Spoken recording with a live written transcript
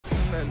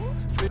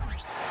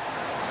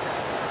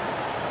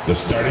The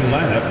starting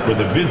lineup for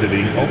the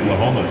visiting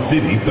Oklahoma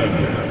City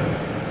Thunder.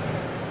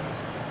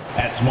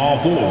 At small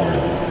forward,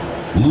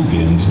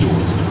 Lugans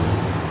Dort.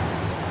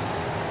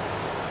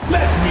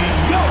 Let's meet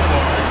your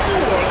New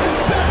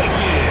Orleans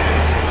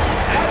Pelicans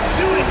at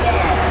shooting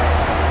guard.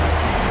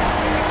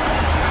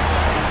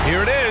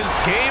 Here it is,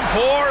 Game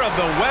 4 of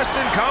the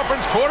Western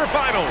Conference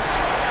quarterfinals.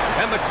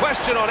 And the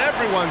question on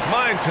everyone's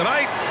mind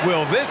tonight,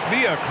 will this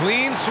be a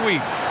clean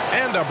sweep?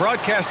 And our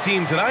broadcast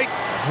team tonight,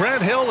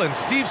 Grant Hill and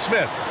Steve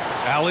Smith.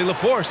 Allie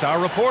LaForce, our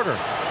reporter.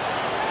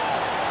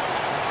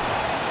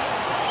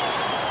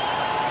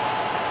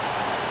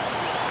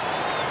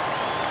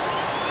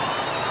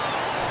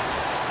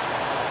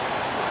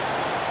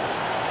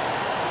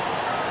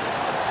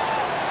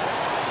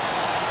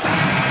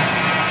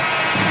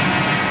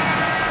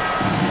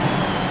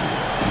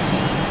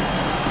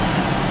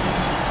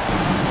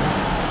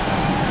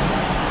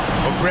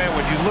 Grant,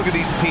 when you look at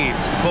these teams,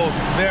 both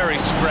very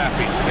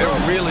scrappy. They're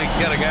really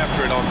getting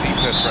after it on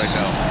defense right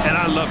now. And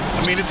I love it.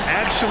 I mean, it's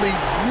actually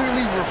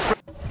really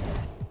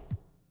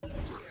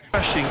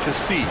refreshing to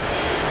see.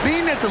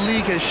 Being that the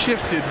league has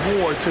shifted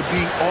more to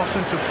being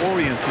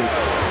offensive-oriented,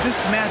 this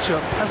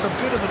matchup has a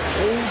bit of an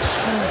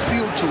old-school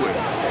feel to it.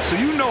 So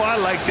you know I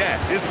like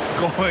that. It's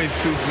going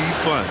to be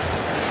fun.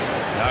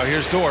 Now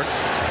here's Dort.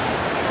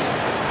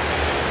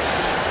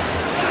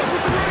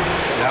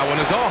 That one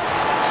is off.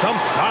 Some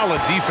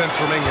solid defense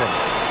from Ingram.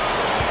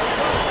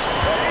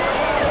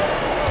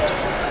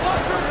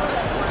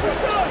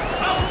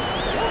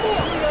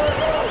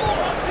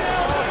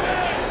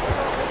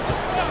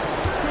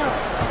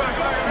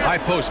 High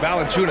post,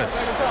 Valanciunas.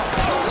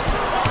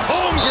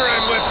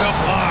 Holmgren with the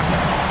block.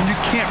 And you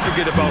can't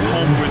forget about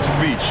Holmgren's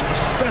reach,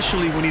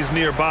 especially when he's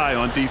nearby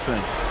on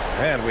defense.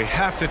 And we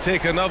have to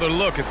take another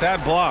look at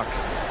that block.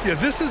 Yeah,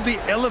 this is the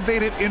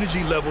elevated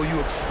energy level you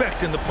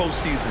expect in the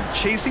postseason,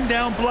 chasing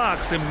down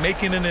blocks and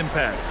making an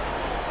impact.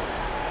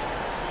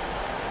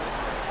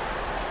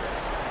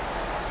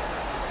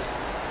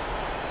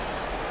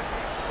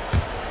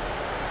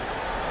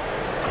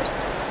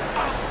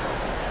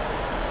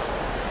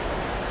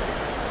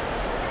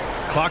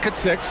 Clock at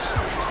 6.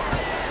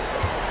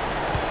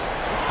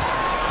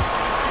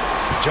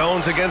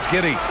 Jones against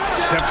Giddey.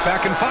 Steps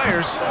back and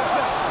fires.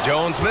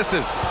 Jones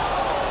misses.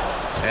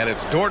 And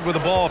it's Dort with the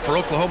ball for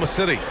Oklahoma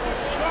City.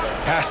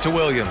 Pass to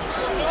Williams.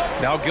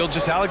 Now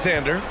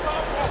Gilgeous-Alexander.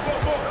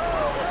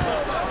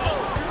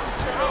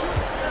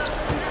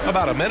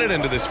 About a minute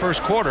into this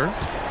first quarter.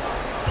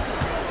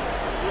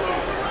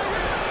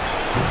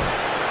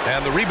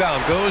 And the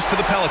rebound goes to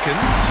the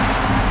Pelicans.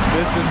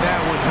 Missing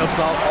that one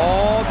helps out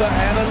all the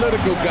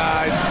analytical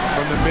guys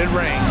from the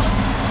mid-range.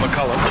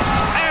 McCollum.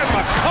 And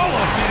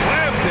McCollum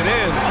slams it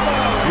in.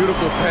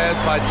 Beautiful pass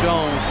by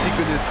Jones,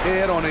 keeping his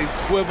head on a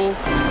swivel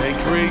and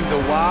creating the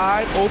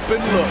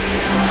wide-open look.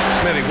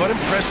 Smitty, what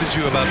impresses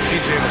you about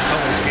C.J.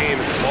 McCollum's game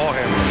as a ball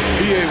handler?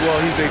 Well,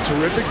 he's a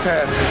terrific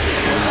passer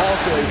and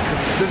also a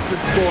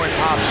consistent scoring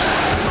option.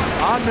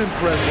 I'm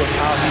impressed with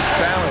how he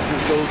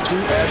balances those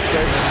two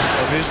aspects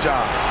of his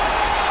job.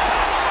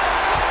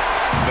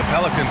 The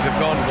Pelicans have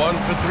gone 1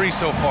 for 3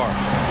 so far.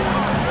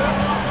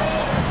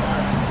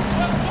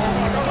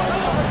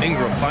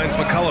 Ingram finds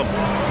McCollum.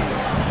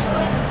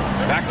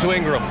 Back to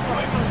Ingram.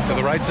 To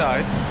the right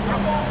side.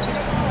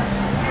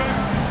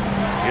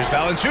 Here's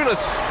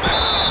Valanciunas.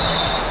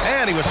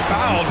 And he was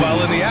fouled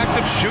while in the act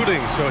of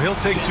shooting, so he'll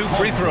take 2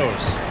 free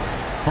throws.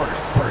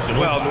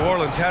 Well, New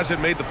Orleans hasn't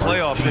made the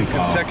playoffs in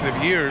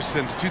consecutive years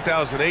since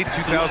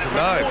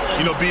 2008-2009.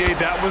 You know, B.A.,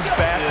 that was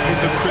back in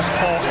the Chris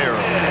Paul era.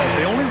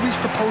 They only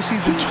reached the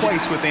postseason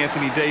twice with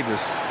Anthony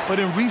Davis, but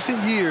in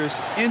recent years,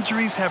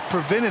 injuries have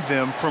prevented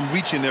them from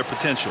reaching their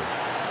potential.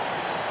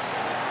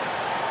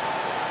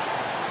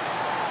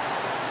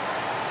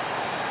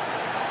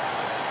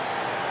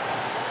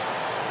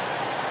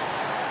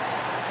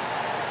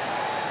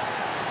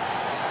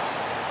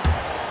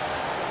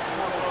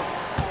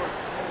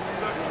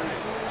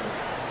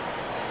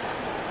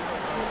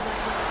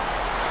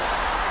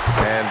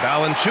 And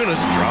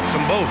Valanciunas drops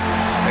them both.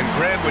 And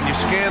Grant, when you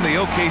scan the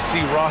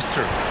OKC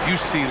roster, you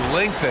see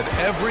length at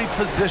every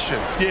position.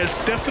 Yeah,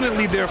 it's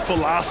definitely their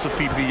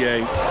philosophy,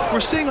 B.A. We're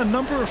seeing a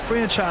number of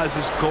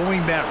franchises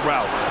going that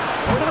route.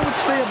 What I would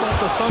say about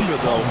the Thunder,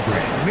 though,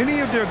 many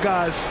of their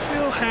guys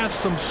still have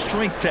some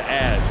strength to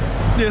add.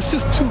 Yeah, it's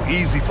just too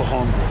easy for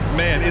Holmgren.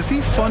 Man, is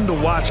he fun to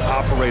watch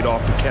operate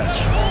off the catch.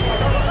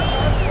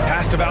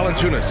 Pass to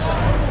Valanciunas.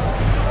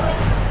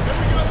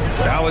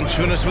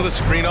 Valanciunas with a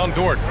screen on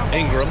Dort.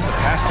 Ingram, the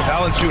pass to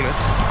Valanciunas.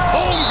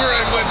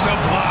 Holmgren with the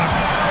block.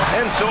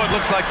 And so it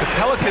looks like the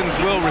Pelicans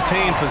will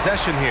retain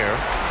possession here.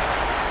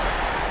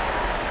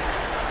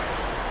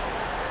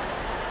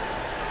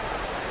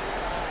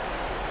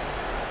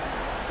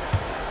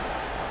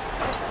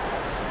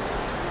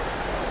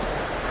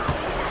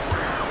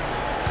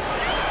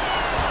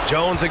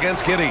 Jones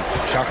against Giddey.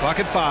 Shot clock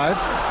at 5.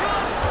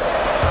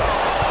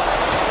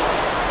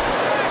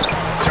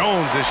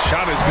 Jones'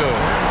 shot is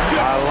good.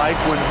 I like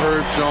when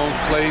Herb Jones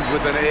plays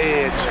with an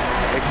edge,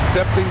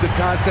 accepting the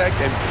contact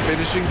and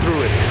finishing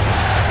through it.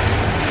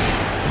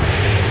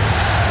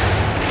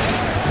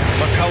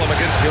 McCollum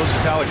against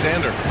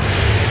Gilgeous-Alexander.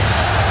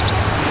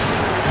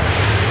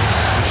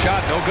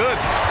 Shot no good.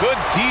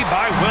 Good D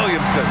by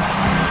Williamson.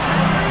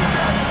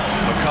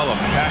 McCollum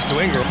pass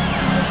to Ingram.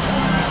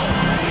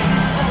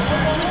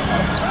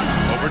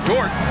 Over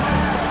Dort.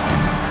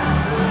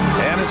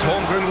 And it's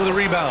Holmgren with a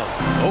rebound.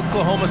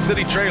 Oklahoma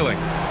City trailing.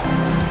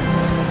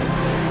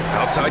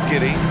 Outside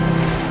Giddey.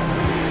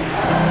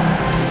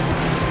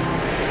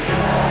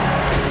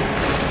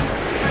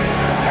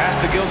 Pass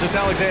to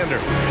Gilgeous-Alexander.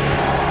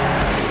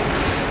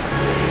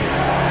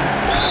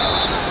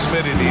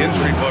 Smitty, the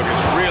injury bug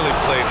has really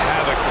played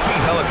havoc with the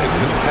Pelicans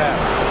in the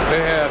past.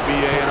 They have,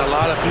 BA, and a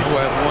lot of people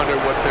have wondered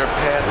what their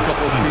past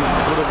couple of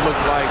seasons would have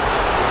looked like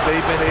if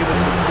they've been able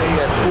to stay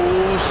at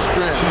full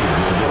strength.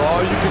 But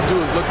all you can do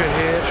is look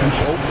ahead and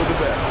hope for the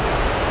best.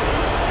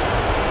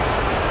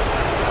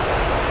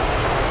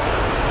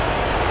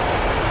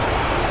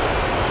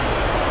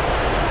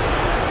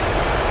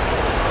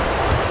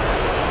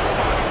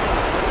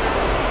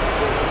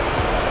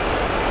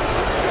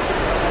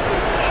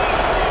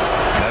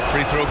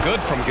 Free throw good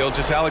from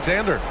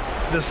Gilgeous-Alexander.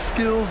 The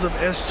skills of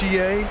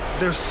SGA,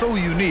 they're so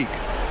unique.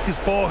 His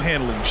ball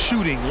handling,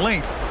 shooting,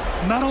 length.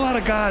 Not a lot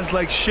of guys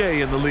like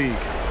Shea in the league.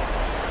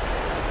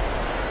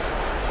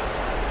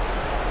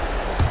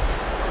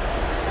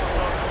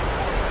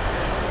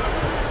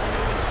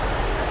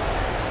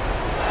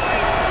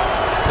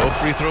 Both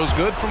free throws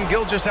good from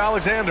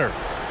Gilgeous-Alexander.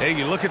 Hey,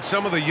 you look at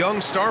some of the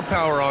young star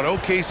power on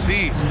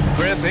OKC.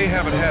 Grant, they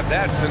haven't had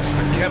that since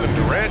the Kevin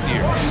Durant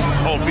years.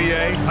 Oh,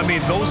 BA, I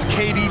mean, those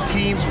KD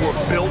teams were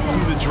built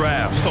through the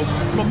draft. So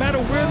no matter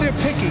where they're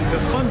picking, the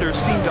Thunder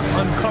seem to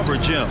uncover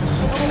gems.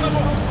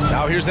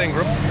 Now here's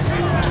Ingram.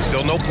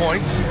 Still no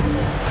points.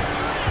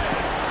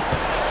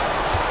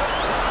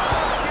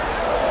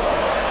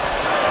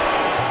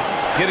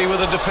 Giddey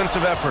with a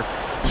defensive effort.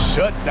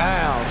 Shut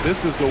down.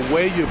 This is the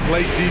way you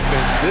play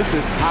defense. This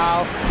is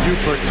how you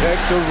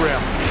protect the rim.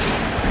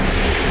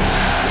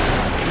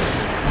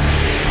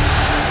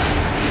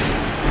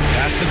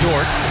 Pass to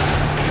Dort.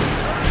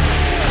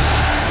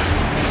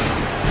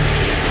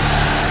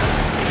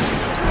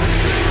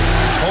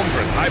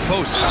 Holmgren, high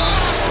post.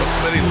 Well,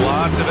 Smitty,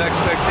 lots of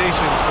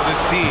expectations for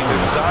this team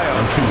if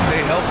Zion can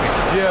stay healthy.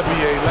 Yeah,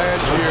 BA,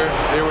 last year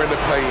they were in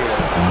the play-in.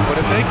 But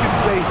if they can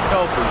stay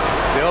healthy,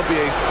 they'll be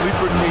a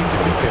sleeper team to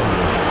contend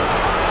with.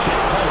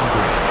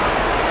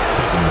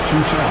 Taking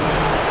 2 shots.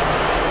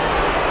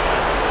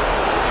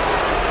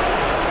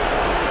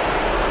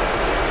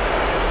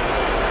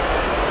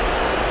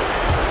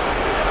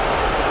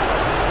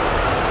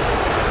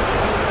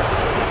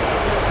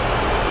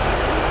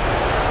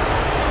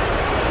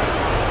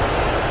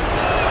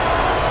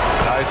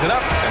 Ties it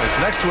up, and his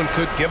next one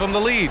could give him the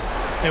lead.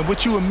 And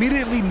what you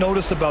immediately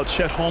notice about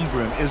Chet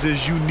Holmgren is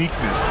his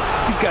uniqueness.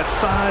 He's got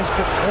size,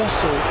 but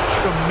also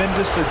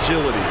tremendous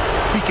agility.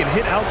 He can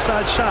hit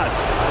outside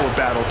shots or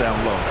battle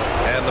down low.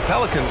 And the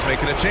Pelicans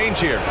making a change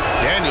here.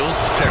 Daniels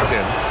is checked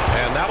in,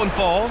 and that one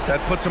falls.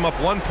 That puts him up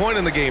 1 point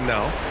in the game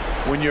now.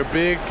 When your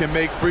bigs can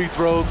make free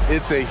throws,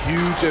 it's a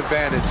huge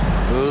advantage.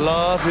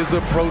 Love his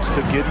approach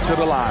to getting to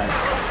the line.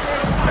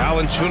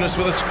 Valanciunas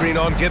with a screen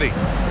on Giddey.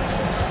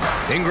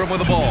 Ingram with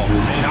the ball.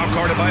 Now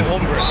guarded by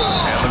Holmgren.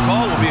 And the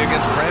call will be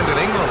against Brandon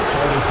Ingram.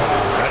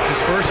 That's his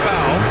first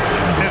foul.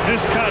 And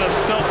this kind of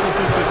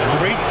selflessness is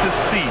great to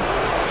see.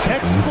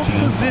 Textbook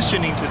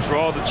positioning to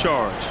draw the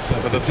charge.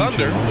 For the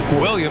Thunder,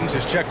 Williams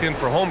is checked in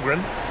for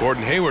Holmgren.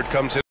 Gordon Hayward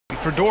comes in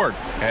for Dort.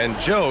 And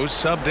Joe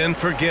subbed in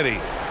for Giddey.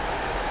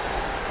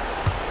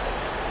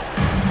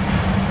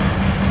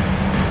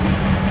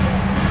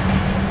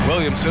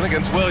 Williamson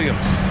against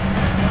Williams.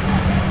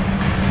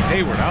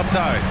 Hayward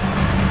outside.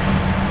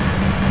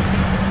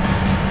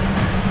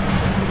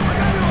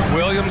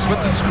 Williams with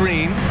the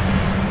screen.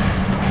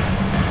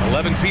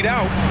 11 feet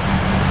out.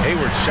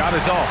 Hayward's shot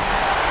is off.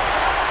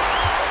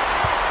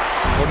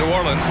 For New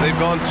Orleans, they've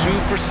gone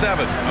 2 for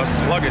 7. A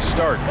sluggish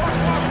start.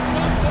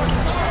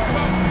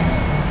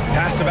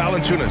 Pass to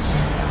Valanciunas.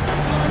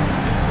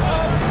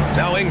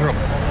 Now Ingram.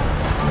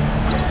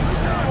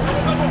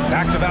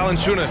 Back to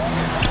Valanciunas.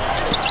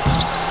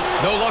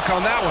 No luck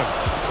on that one.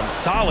 Some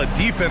solid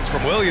defense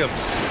from Williams.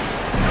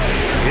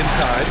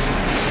 Inside.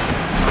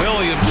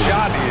 Williams'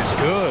 shot is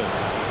good.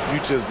 You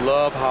just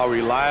love how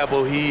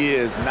reliable he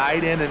is.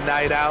 Night in and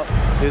night out,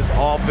 his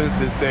offense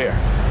is there.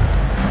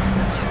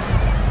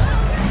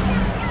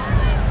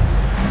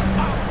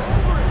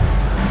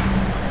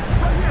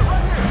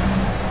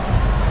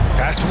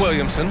 Pass to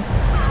Williamson.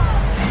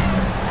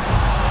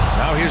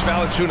 Now here's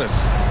Valanciunas.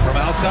 From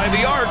outside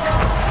the arc.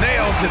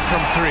 Nails it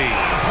from 3.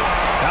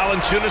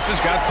 Valanciunas has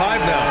got 5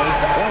 now.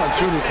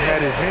 Valanciunas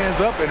had his hands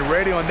up and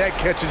ready on that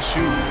catch and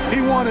shoot. He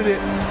wanted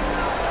it.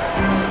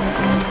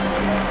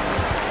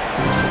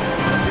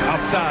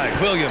 Outside,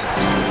 Williams.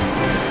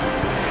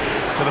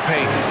 To the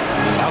paint.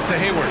 Out to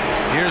Hayward.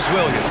 Here's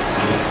Williams.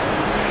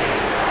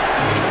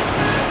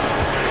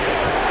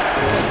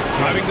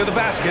 Driving to the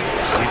basket.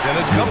 He's in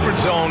his comfort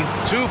zone.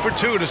 2 for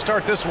 2 to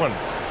start this one.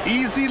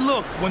 Easy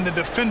look when the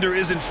defender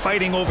isn't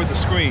fighting over the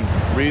screen.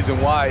 Reason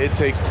why it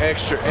takes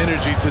extra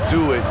energy to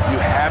do it. You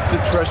have to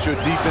trust your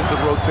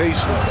defensive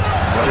rotations,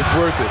 but it's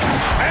worth it.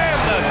 And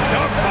the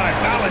dunk by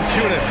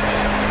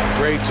Valanciunas.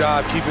 Great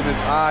job keeping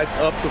his eyes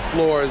up the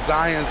floor.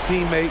 Zion's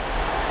teammate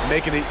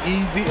making it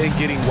easy and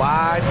getting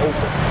wide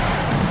open.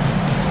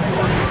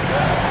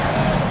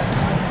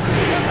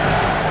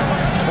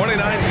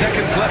 29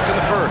 seconds left in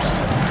the first.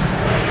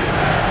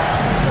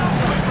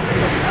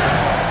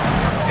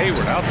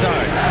 Hayward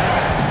outside.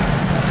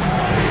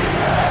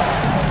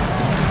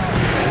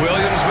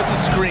 Williams with the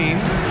screen.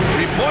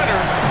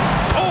 Three-pointer.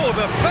 Oh,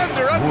 the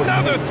Thunder,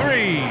 another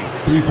three.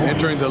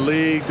 Entering the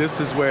league, this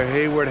is where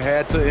Hayward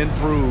had to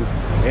improve,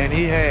 and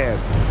he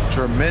has.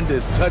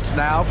 Tremendous touch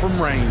now from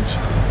range.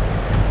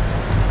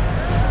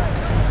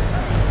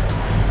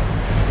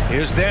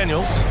 Here's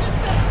Daniels.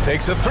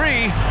 Takes a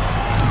three.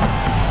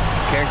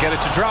 Can't get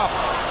it to drop.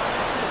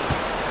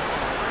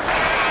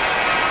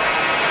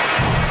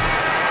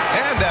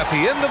 And at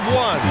the end of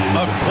one,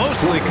 a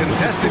closely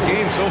contested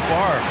game so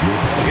far.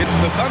 It's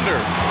the Thunder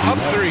up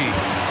 3.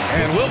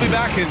 And we'll be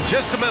back in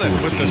just a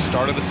minute with the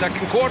start of the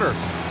second quarter.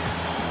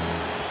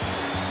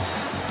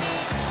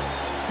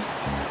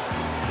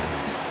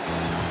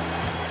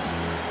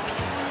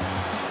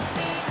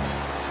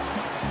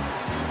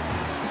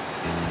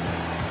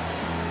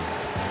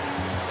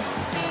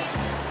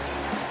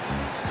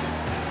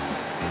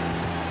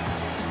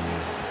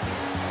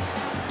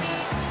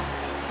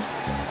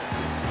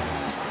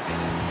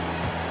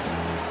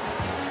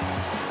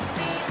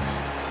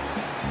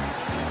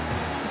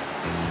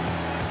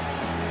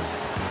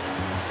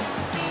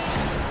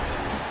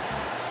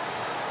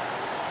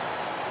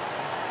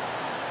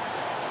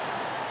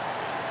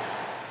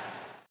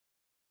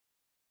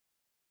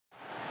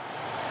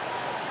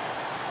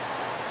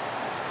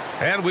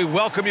 And we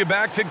welcome you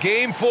back to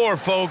Game 4,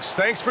 folks.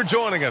 Thanks for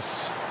joining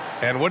us.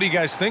 And what do you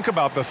guys think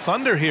about the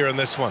Thunder here in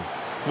this one?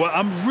 Well,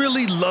 I'm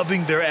really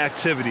loving their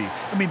activity.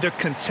 I mean, they're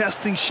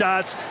contesting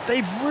shots.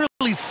 They've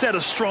really set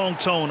a strong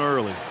tone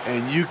early.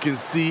 And you can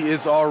see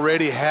it's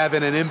already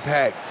having an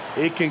impact.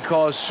 It can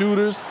cause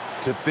shooters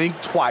to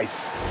think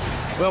twice.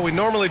 Well, we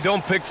normally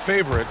don't pick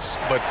favorites,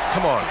 but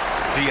come on.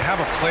 Do you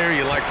have a player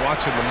you like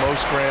watching the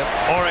most, Grant?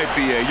 All right,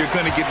 B.A., you're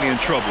going to get me in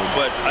trouble,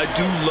 but I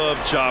do love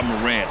Ja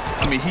Morant.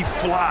 I mean, he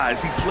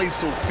flies, he plays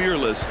so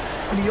fearless,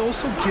 and he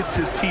also gets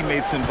his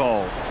teammates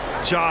involved.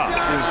 Ja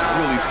is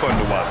really fun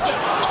to watch.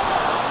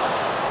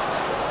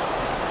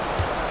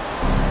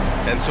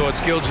 And so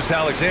it's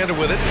Gilgeous-Alexander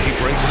with it. He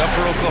brings it up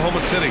for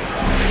Oklahoma City.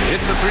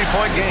 It's a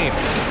three-point game.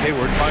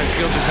 Hayward finds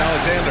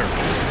Gilgeous-Alexander.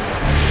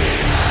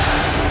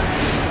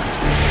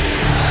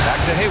 Back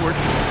to Hayward.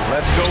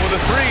 Let's go with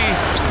a three.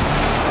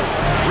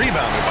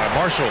 Rebounded by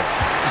Marshall.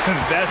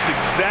 That's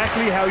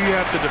exactly how you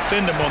have to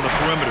defend him on the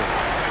perimeter.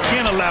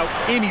 Can't allow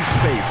any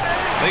space.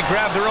 They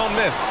grab their own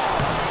miss.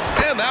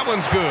 And that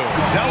one's good.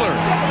 Zeller.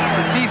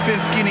 The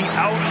defense getting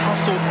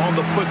out-hustled on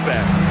the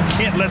putback.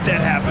 Can't let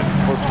that happen.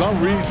 For some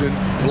reason,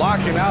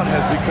 blocking out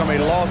has become a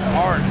lost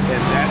art,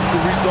 and that's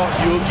the result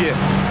you'll get.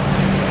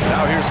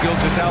 Now here's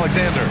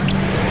Gilgeous-Alexander.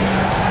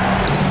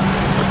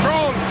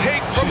 Strong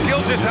take from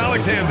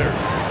Gilgeous-Alexander.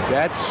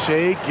 That's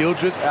Shai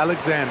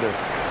Gilgeous-Alexander.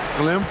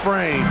 Slim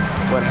frame,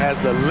 but has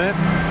the length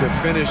to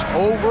finish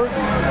over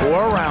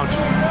or around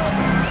you.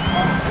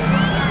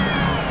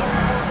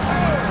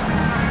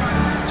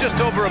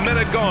 Just over a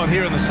minute gone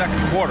here in the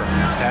second quarter.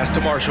 Pass to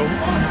Marshall.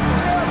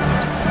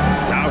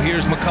 Now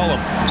here's McCollum.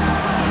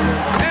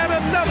 And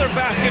another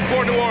basket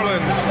for New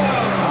Orleans.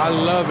 I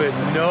love it.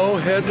 No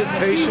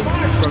hesitation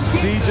from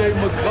C.J.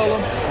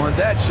 McCollum on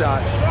that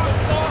shot.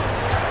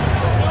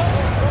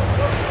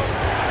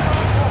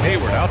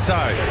 Hayward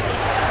outside.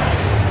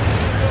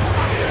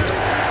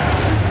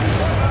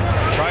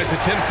 Tries a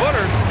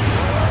 10-footer.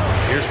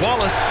 Here's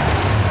Wallace.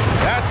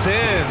 That's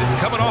in.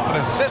 Coming off an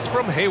assist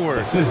from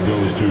Hayward.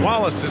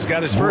 Wallace has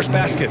got his first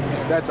basket.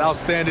 That's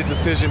outstanding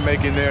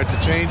decision-making there to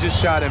change his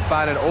shot and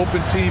find an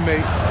open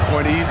teammate for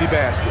an easy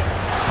basket.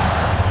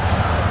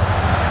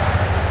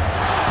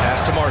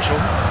 Pass to Marshall.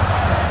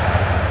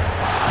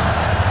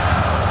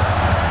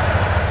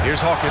 Here's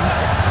Hawkins.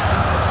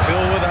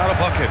 Still without a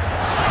bucket.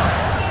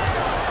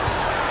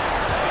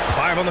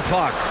 5 on the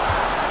clock.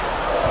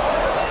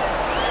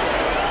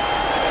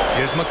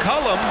 Here's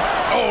McCollum.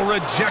 Oh,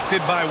 rejected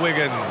by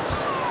Wiggins.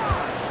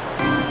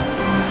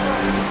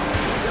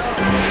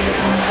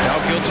 Now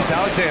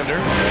Gilgeous-Alexander.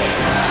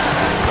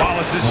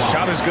 Wallace's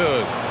shot is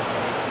good.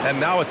 And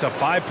now it's a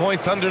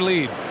 5-point Thunder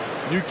lead.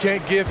 You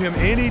can't give him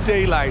any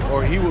daylight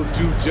or he will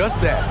do just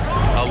that.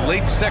 A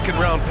late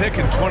second-round pick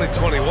in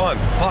 2021.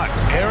 But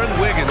Aaron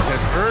Wiggins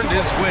has earned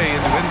his way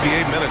into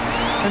NBA minutes.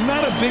 And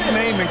not a big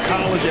name in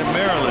college at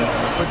Maryland,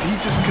 but he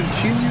just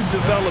continued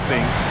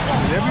developing.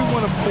 And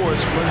everyone, of course,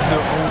 runs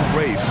their own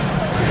race.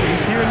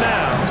 He's here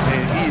now,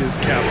 and he is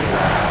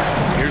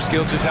capitalizing. Here's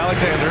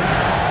Gilgeous-Alexander.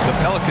 The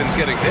Pelicans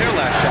getting their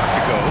last shot to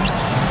go.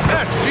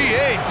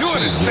 SGA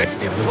doing his thing.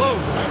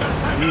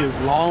 He is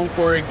long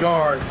for a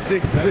guard.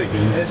 6'6".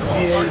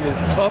 SGA is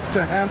tough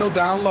to handle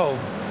down low.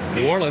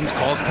 New Orleans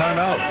calls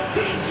timeout.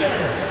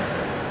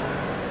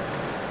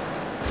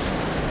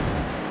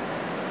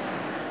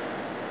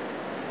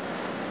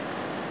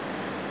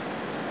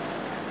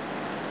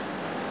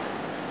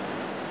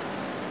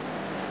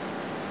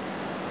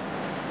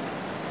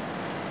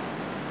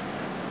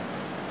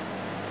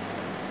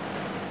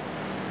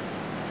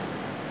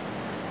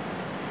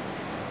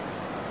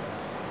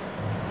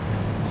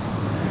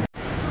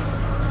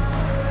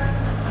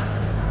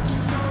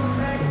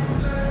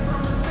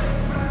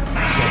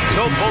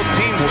 So both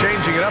teams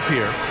changing it up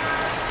here.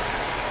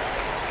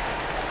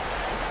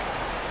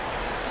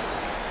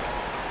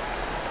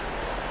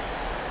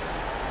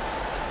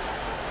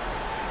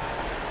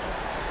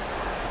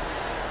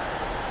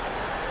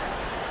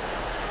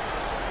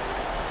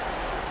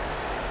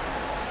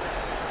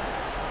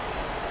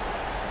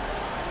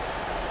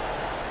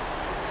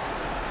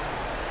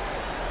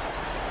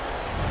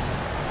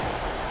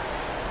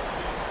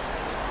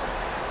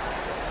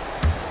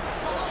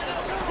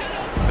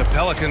 The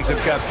Pelicans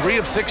have got 3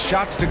 of 6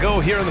 shots to go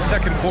here in the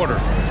second quarter.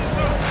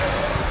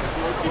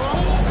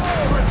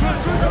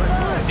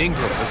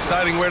 Ingram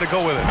deciding where to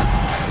go with it.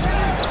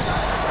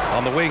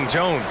 On the wing,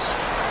 Jones.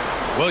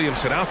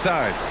 Williamson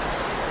outside.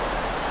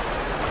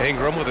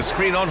 Ingram with a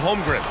screen on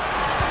Holmgren.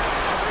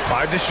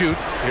 5 to shoot.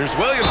 Here's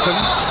Williamson.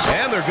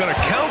 And they're going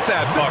to count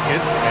that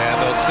bucket.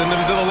 And they'll send him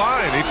to the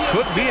line. It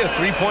could be a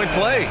 3-point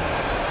play.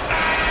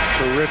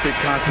 Terrific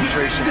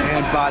concentration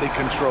and body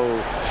control.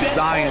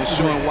 Zion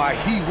showing why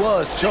he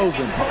was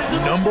chosen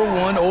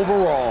 #1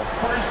 overall.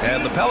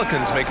 And the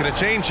Pelicans making a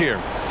change here.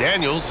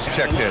 Daniels is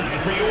checked in.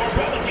 For your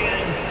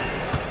Pelicans,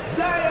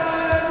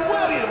 Zion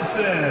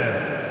Williamson.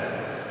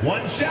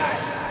 1 shot.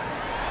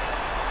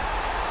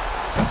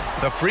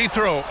 The free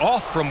throw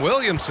off from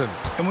Williamson.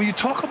 And when you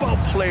talk about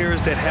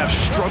players that have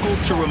struggled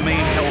to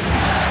remain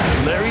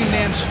healthy, Larry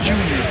Nance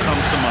Jr.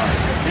 comes to mind.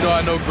 You know,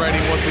 I know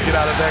Granny wants to get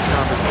out of that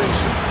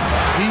conversation.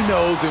 He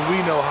knows and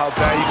we know how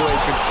valuable a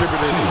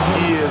contributor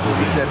he is when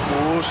he's at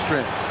full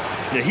strength.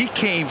 Yeah, he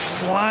came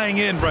flying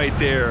in right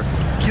there.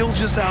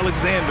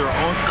 Gilgeous-Alexander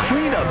on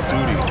cleanup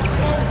duty.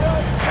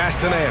 Pass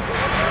to Nance.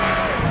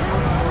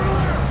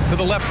 To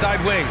the left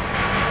side wing.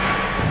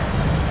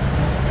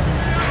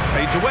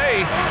 Fades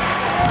away.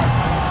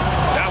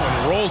 That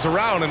one rolls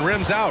around and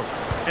rims out.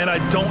 And I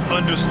don't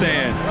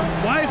understand.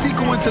 Why is he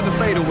going to the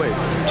fadeaway?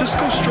 Just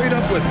go straight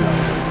up with it.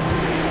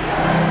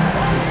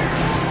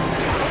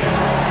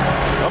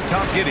 Up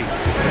top, Giddey.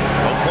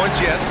 No points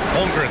yet.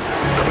 Holmgren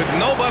with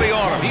nobody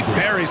on him. He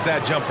buries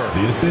that jumper.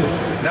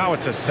 Now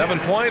it's a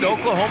 7-point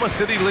Oklahoma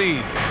City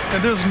lead.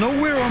 And there's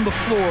nowhere on the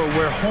floor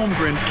where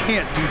Holmgren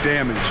can't do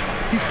damage.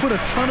 He's put a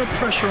ton of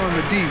pressure on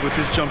the D with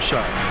his jump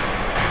shot.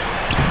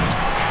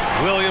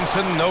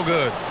 Williamson, no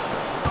good.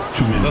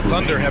 The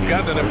Thunder have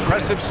gotten an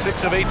impressive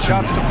 6 of 8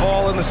 shots to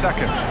fall in the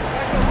second.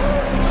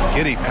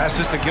 Giddey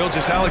passes to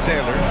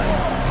Gilgeous-Alexander.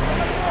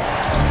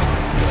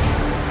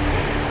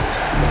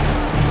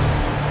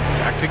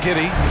 Back to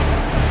Giddey.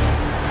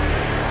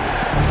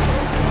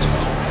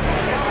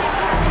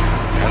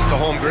 Pass to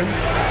Holmgren.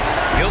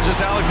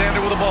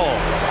 Gilgeous-Alexander with the ball.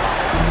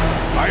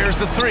 Fires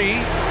the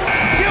 3.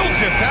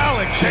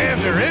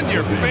 Gilgeous-Alexander in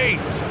your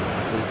face.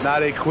 It's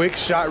not a quick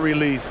shot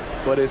release,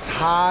 but it's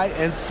high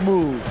and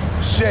smooth.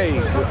 Shea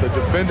with the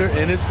defender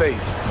in his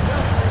face.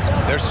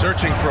 They're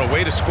searching for a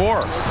way to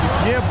score.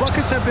 Yeah,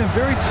 buckets have been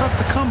very tough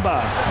to come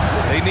by.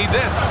 They need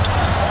this.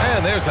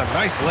 And there's a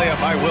nice layup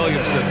by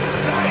Williamson.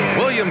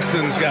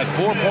 Williamson's got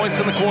 4 points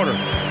in the quarter.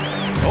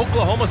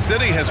 Oklahoma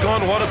City has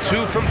gone 1 of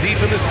 2 from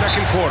deep in the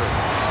second quarter.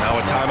 Now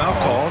a timeout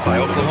called by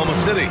Oklahoma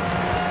City.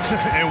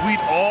 And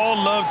we'd all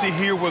love to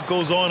hear what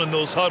goes on in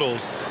those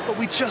huddles, but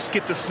we just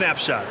get the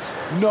snapshots.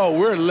 No,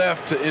 we're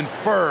left to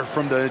infer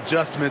from the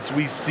adjustments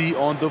we see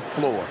on the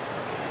floor.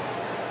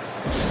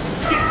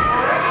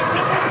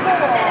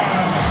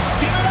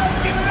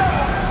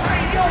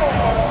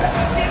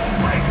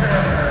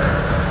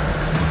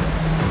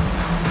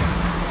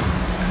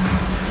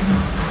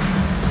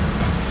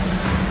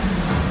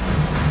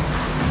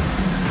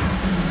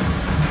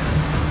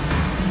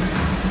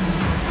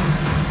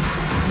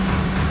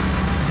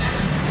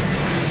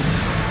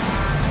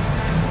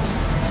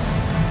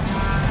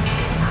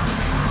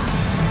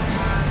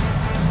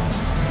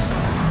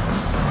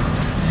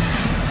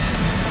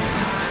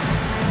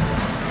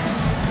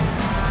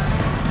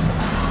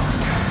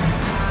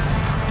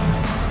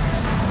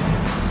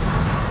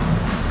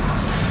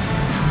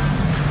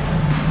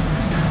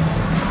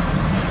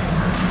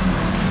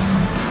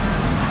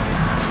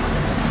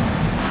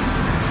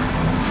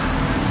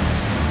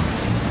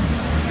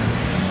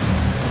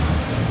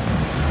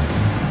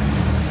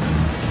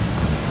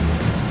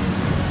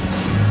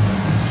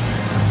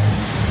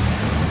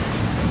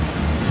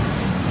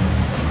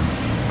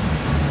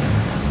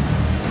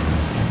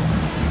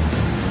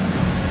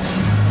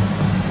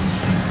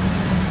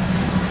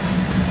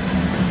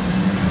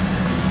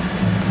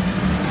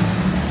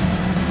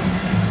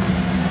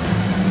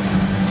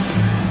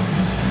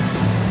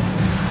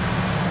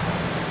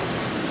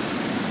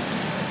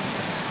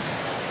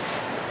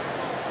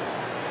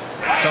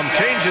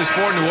 changes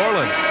for New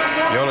Orleans.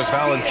 Jonas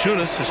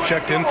Valanciunas has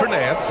checked in for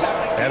Nance,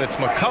 and it's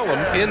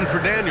McCollum in for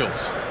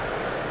Daniels.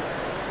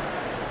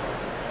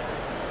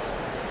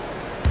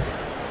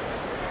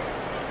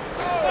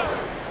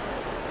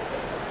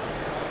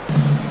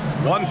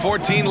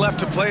 .114 left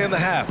to play in the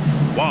half.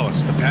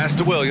 Wallace, the pass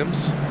to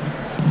Williams.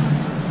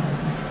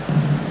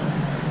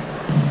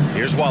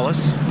 Here's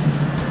Wallace.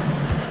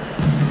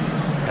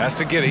 Pass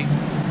to Giddey.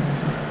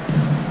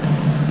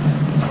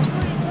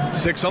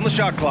 6 on the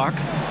shot clock.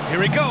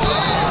 Here he goes.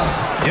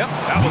 Yep,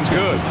 that one's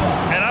good.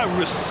 And I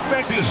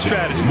respect the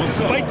strategy.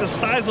 Despite the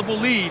sizable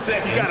lead,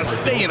 you got to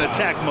stay in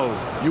attack mode.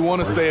 You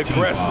want to stay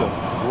aggressive,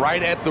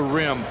 right at the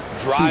rim,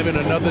 driving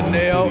another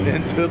nail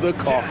into the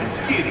coffin.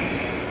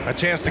 A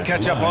chance to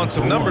catch up on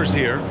some numbers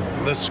here.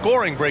 The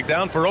scoring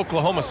breakdown for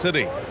Oklahoma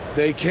City.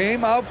 They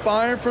came out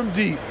firing from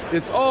deep.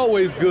 It's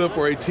always good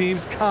for a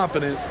team's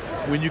confidence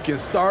when you can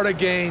start a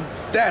game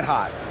that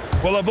hot.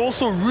 Well, I've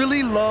also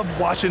really loved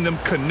watching them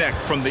connect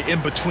from the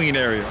in-between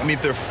area. I mean,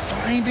 they're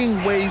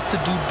finding ways to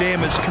do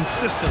damage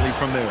consistently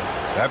from there.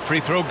 That free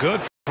throw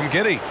good from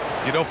Giddey.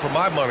 You know, for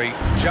my money,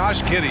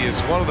 Josh Giddey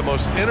is one of the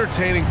most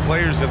entertaining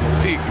players in the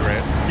league,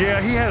 Grant. Yeah,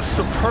 he has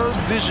superb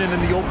vision in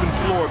the open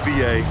floor,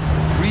 B.A.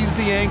 Reads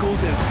the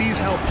angles and sees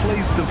how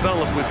plays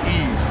develop with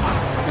ease.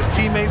 His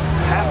teammates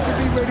have to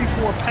be ready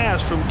for a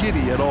pass from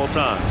Giddey at all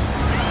times.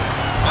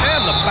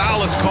 And the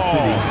foul is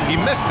called. He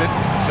missed it,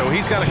 so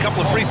he's got a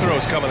couple of free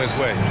throws coming his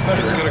way.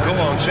 It's going to go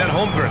on Chet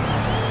Holmgren.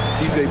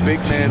 He's a big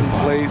man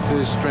who plays to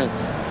his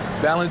strengths.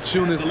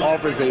 Valanciunas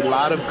offers a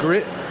lot of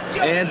grit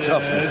and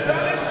toughness.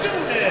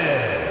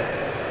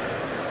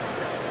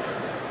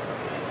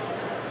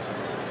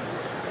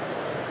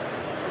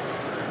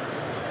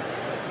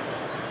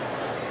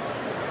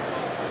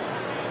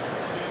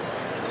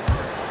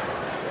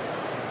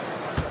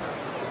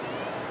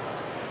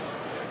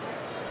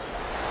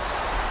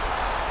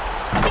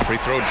 Free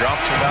throw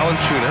drops for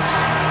Valanciunas.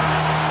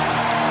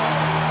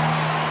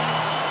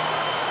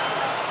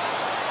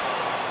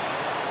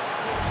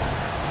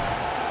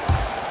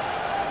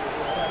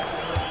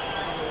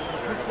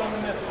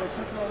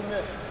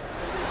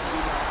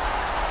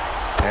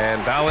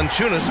 And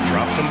Valanciunas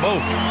drops them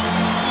both.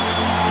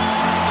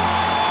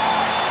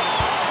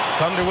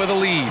 Thunder with a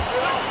lead.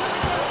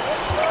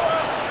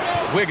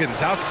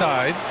 Wiggins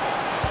outside.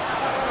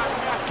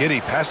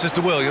 Giddey passes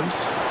to Williams.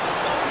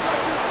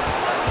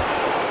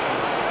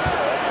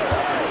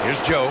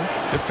 Here's Joe,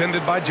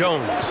 defended by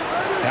Jones.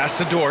 Pass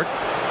to Dort.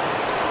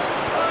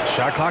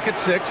 Shot clock at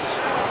 6.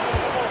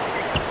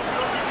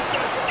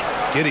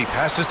 Giddey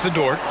passes to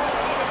Dort.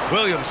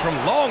 Williams from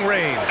long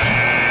range.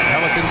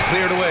 Pelicans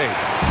cleared away.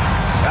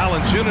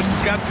 Valanciunas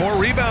has got 4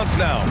 rebounds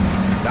now.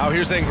 Now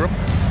here's Ingram.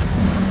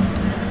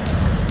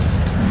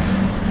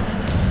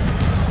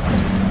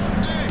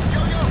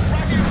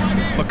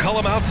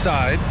 McCollum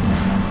outside.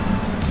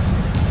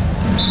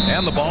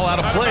 And the ball out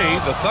of play.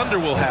 The Thunder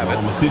will have it.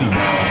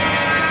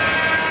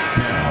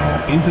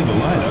 Now into the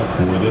lineup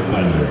for the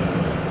Thunder.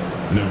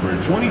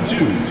 Number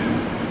 22,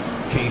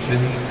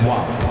 Cason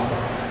Wallace.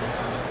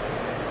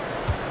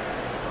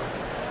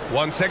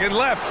 1 second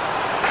left.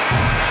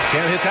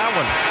 Can't hit that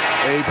one.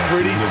 A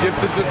pretty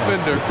gifted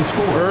defender.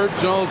 Herb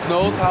Jones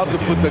knows how to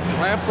put the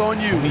clamps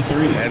on you.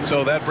 And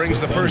so that brings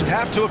the first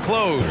half to a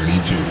close.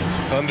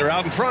 Thunder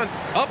out in front,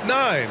 up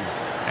 9.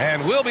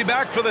 And we'll be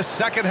back for the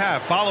second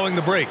half following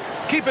the break.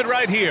 Keep it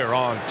right here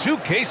on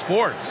 2K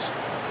Sports.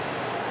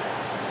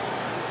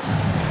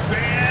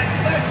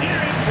 Fans, let's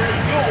hear it for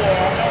your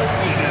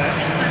arena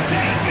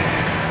entertainment.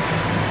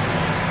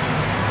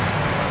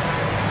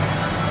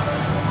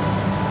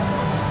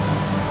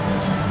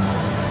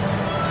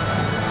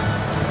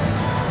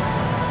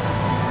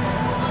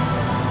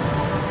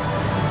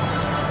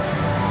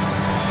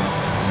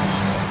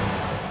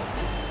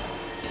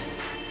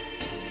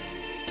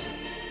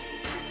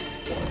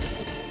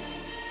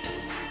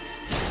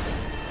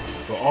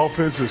 The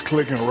offense is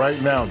clicking right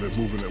now. They're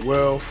moving it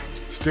well.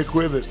 Stick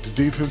with it. The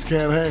defense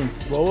can't hang.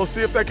 Well, we'll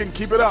see if they can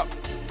keep it up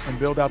and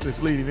build out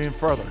this lead even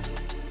further.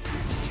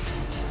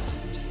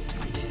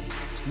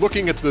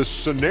 Looking at the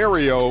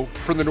scenario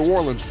for the New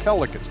Orleans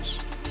Pelicans,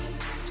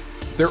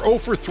 they're 0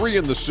 for 3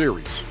 in the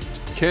series.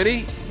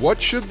 Kenny,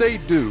 what should they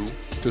do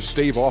to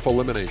stave off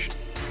elimination?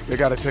 They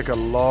got to take a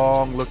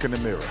long look in the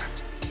mirror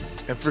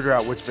and figure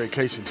out which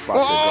vacation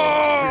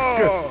spot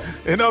they're going.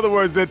 In other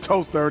words, they're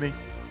toast, Ernie.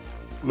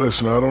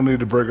 Listen, I don't need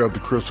to break out the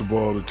crystal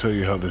ball to tell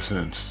you how this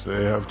ends.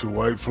 They have to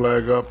white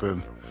flag up,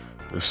 and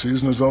the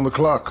season is on the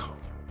clock.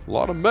 A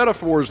lot of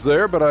metaphors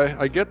there, but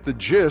I get the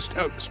gist.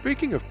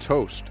 Speaking of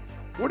toast,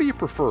 what do you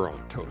prefer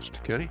on toast,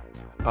 Kenny?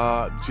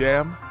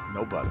 Jam,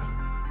 no butter.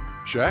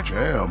 Shaq?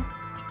 Jam,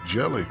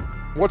 jelly.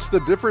 What's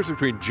the difference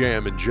between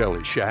jam and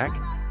jelly, Shaq?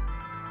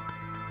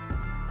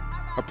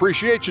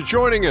 Appreciate you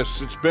joining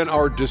us. It's been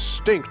our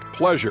distinct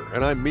pleasure,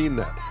 and I mean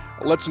that.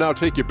 Let's now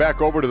take you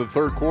back over to the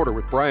third quarter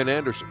with Brian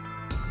Anderson.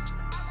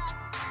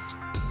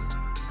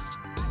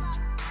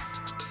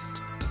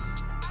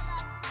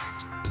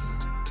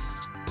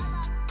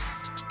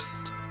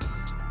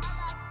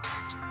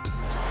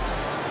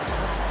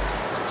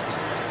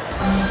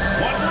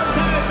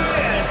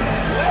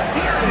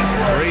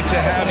 to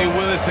have you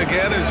with us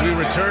again as we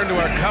return to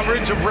our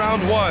coverage of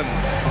round one.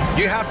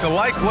 You have to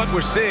like what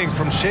we're seeing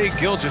from Shai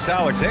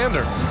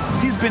Gilgeous-Alexander.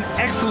 He's been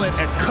excellent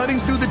at cutting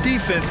through the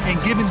defense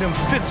and giving them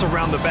fits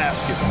around the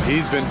basket.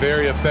 He's been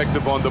very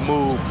effective on the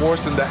move,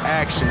 forcing the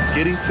action,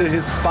 getting to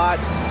his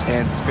spots,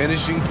 and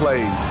finishing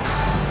plays.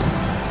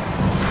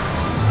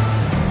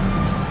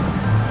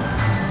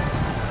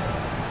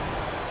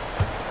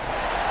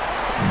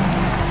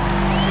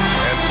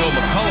 And so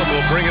McCollum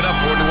will bring it up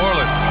for New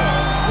Orleans.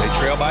 They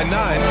trail by 9.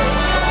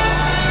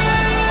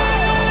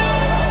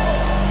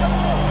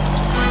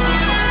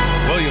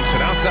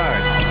 Williamson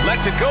outside.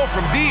 Lets it go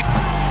from deep.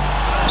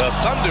 The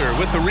Thunder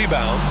with the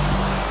rebound.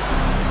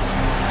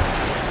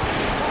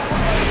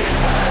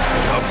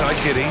 Outside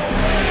Giddey.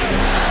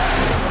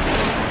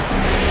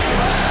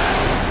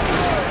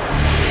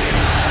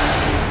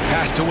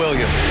 Pass to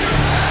Williams.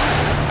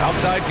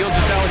 Outside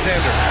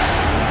Gilgeous-Alexander.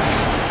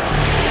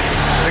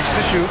 6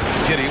 to shoot.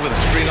 Giddey with a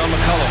screen on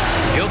McCollum.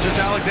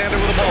 Gilgeous-Alexander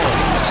with the ball.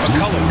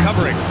 McCollum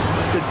covering.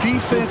 The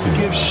defense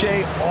gives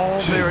Shai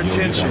all their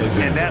attention,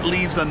 and that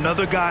leaves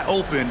another guy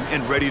open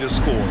and ready to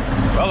score.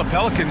 Well, the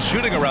Pelicans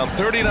shooting around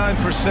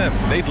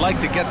 39%. They'd like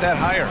to get that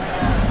higher.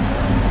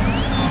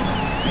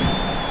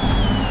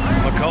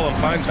 McCollum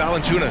finds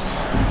Valanciunas.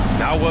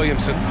 Now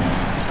Williamson.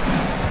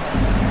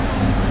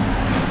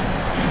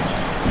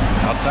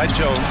 Outside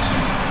Jones.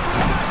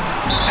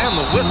 And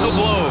the whistle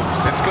blows.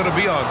 It's going to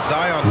be on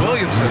Zion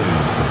Williamson.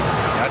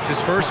 That's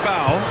his first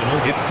foul.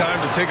 It's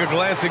time to take a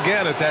glance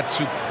again at that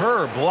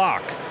superb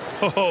block.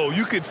 Oh,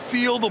 you could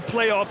feel the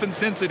playoff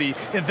intensity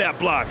in that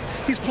block.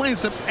 He's playing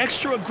some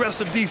extra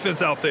aggressive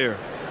defense out there.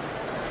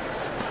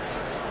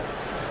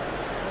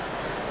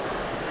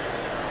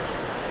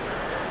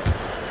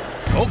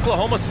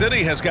 Oklahoma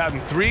City has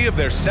gotten 3 of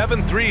their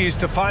 7 threes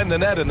to find the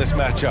net in this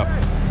matchup.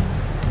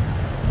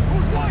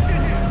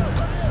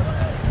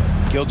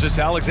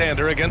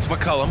 Gilgeous-Alexander against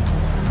McCollum.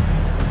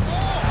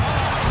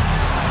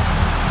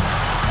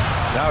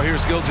 Now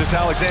here's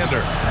Gilgeous-Alexander,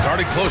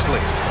 guarded closely.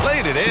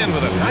 Laid it in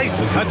with a nice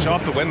touch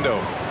off the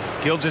window.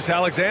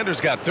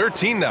 Gilgeous-Alexander's got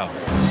 13 now.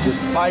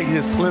 Despite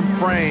his slim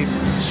frame,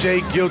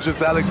 Shai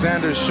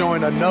Gilgeous-Alexander is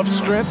showing enough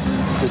strength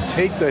to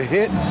take the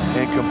hit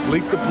and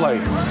complete the play.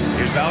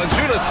 Here's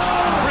Valanciunas,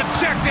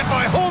 rejected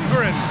by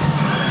Holmgren.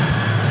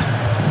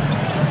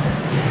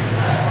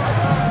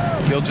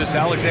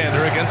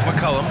 Gilgeous-Alexander against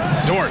McCollum.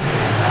 Dort,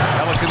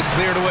 Pelicans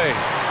cleared away.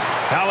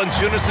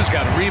 Valanciunas has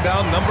got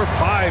rebound number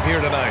 5 here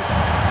tonight.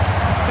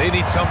 They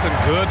need something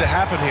good to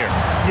happen here.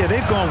 Yeah,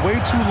 they've gone way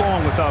too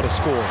long without a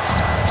score.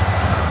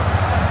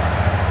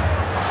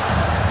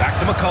 Back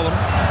to McCollum.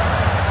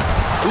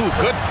 Ooh,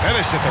 good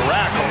finish at the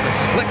rack on the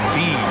slick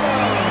feed.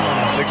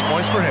 6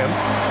 points for him.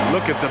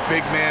 Look at the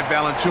big man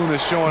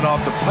Valanciunas showing off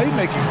the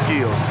playmaking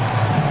skills.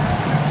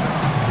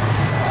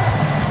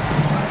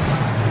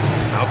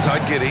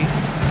 Outside Giddey.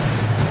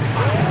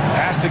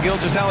 Pass to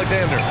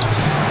Gilgeous-Alexander.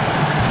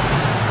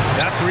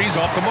 That three's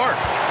off the mark.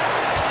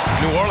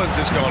 New Orleans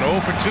has gone 0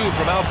 for 2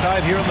 from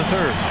outside here in the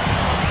third.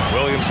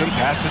 Williamson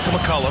passes to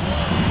McCollum.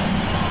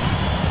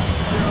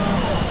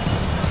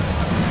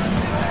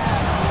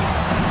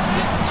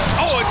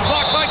 Oh, it's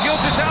blocked by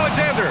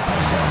Gilgeous-Alexander.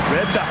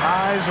 Read the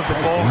eyes of the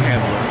ball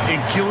handler,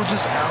 and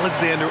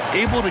Gilgeous-Alexander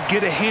able to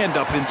get a hand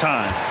up in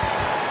time.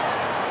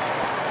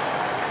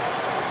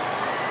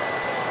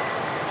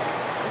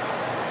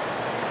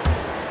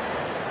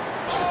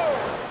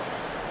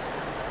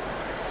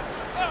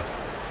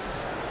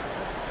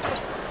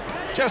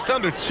 Just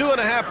under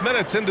 2.5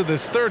 minutes into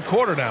this third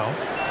quarter now.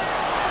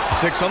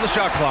 6 on the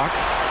shot clock.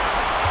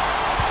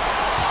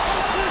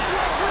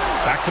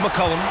 Back to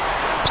McCollum.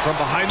 From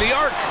behind the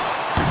arc.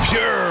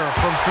 Pure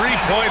from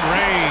three-point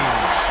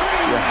range.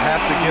 You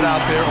have to get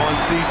out there on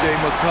C.J.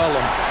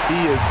 McCollum.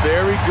 He is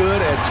very good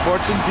at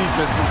torching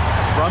defenses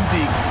from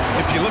deep.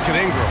 If you look at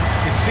Ingram,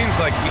 it seems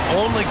like he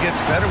only gets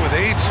better with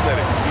age,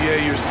 Smitty.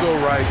 Yeah, you're so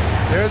right.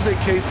 There's a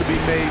case to be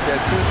made that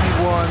since he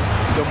won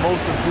the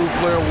Most Improved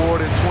Player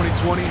Award in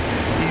 2020,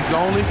 he's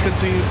only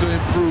continued to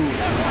improve.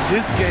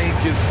 His game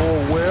gets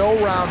more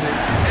well-rounded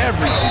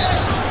every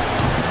season.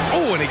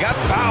 Oh, and he got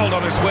fouled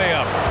on his way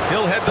up.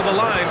 He'll head to the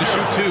line to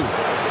shoot 2.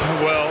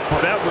 Well,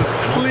 that was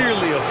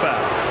clearly a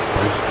foul.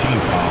 First team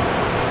foul.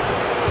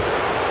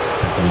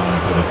 At the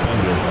line for the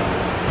Thunder.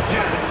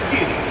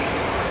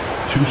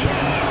 2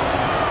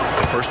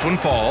 shots. The first one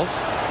falls.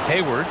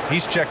 Hayward,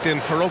 he's checked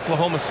in for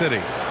Oklahoma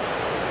City.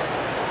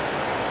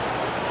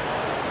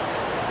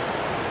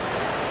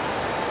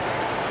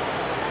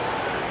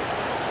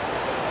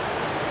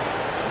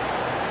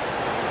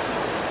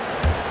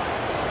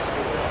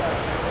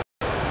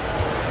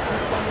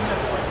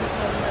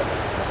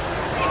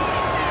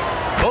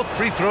 Both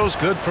free throws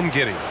good from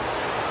Giddey.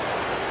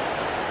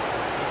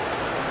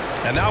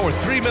 And now we're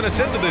 3 minutes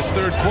into this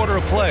third quarter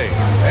of play.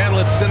 And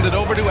let's send it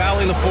over to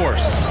Allie LaForce.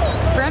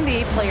 For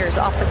NBA players,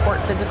 off-the-court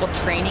physical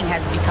training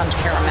has become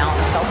paramount.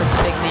 And Celtics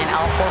big man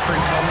Al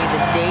Horford told me the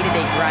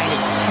day-to-day grind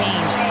has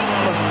changed.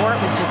 Before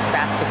it was just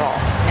basketball.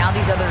 Now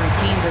these other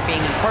routines are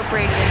being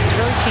incorporated, and it's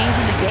really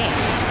changing the game.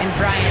 And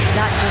Brian, it's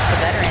not just the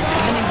veterans,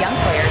 even the young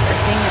players are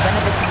seeing the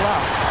benefits as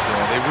well.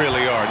 Yeah, they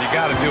really are. You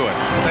got to do it.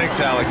 Thanks,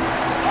 Alec.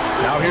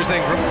 Now here's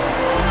Ingram.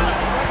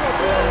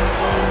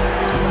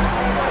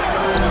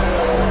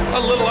 A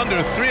little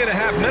under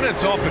 3.5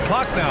 minutes off the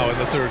clock now in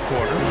the third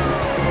quarter.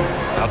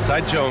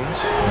 Outside Jones,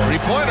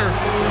 three-pointer.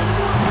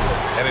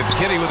 And it's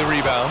Kinney with a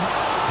rebound.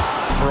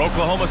 For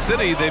Oklahoma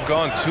City, they've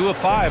gone 2 of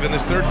 5 in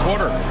this third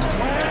quarter.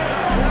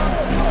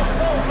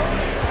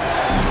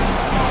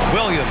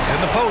 Williams in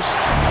the post.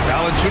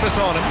 Valanciunas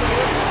on him.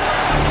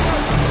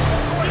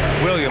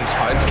 Williams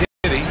finds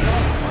Kinney.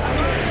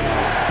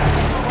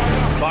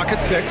 Clock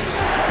at 6.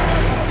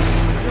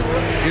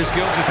 Here's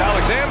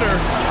Gilgeous-Alexander.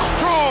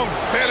 Strong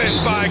finish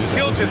by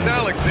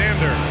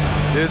Gilgeous-Alexander.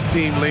 This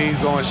team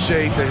leans on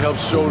Shea to help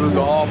shoulder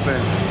the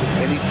offense,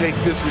 and he takes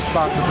this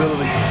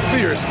responsibility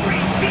seriously.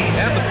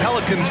 And the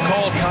Pelicans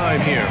call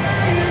time here.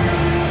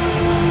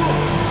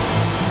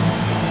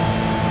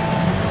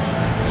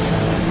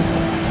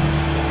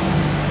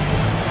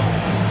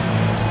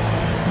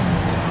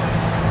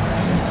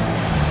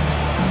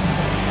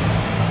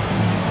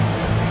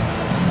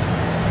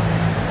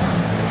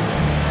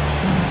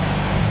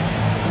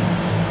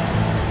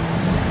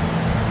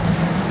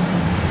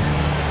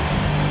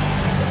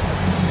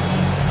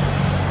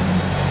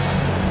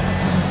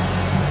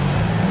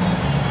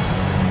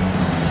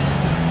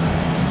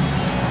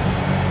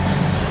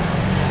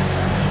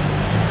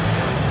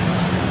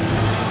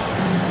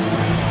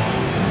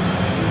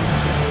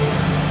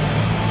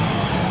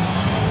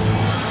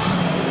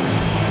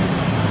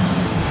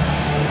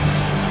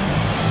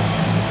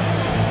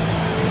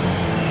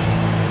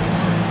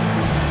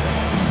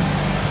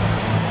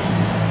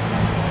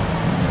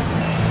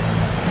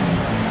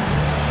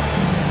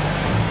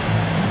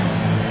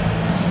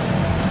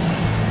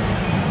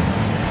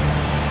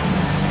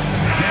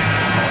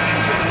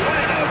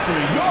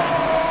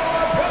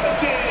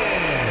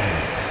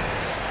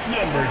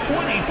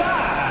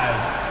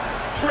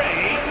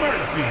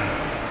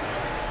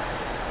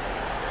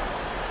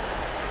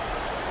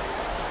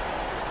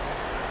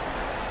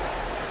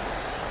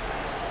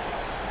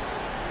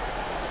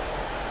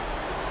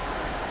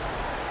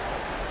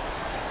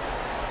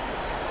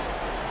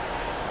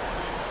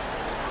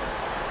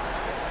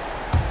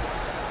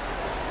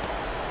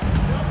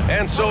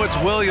 And so it's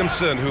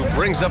Williamson who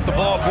brings up the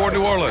ball for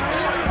New Orleans.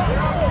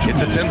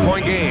 It's a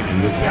 10-point game.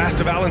 Pass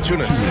to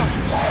Valanciunas.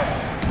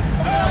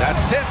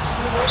 That's tipped,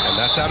 and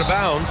that's out of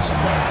bounds.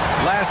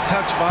 Last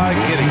touch by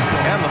Giddey.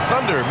 And the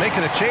Thunder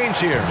making a change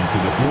here. To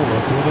the floor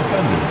for the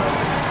Thunder.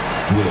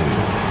 Williams.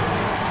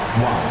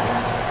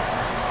 Wallace.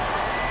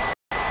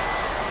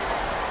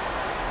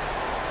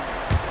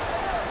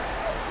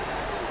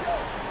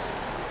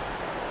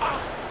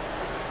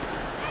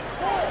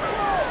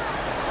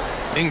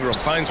 Ingram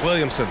finds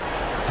Williamson.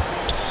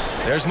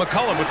 There's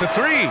McCollum with the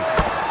three.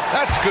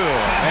 That's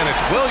good. And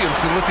it's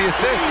Williamson with the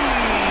assist.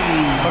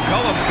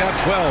 McCollum's got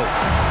 12.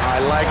 I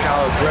like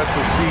how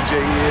aggressive CJ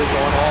is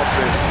on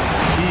offense.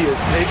 He is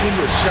taking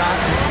the shot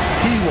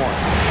he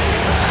wants.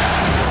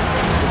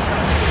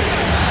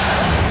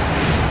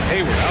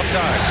 Hayward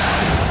outside.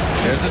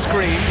 There's a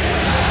screen.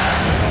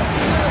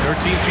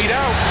 13 feet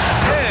out.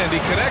 And he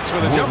connects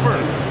with a jumper.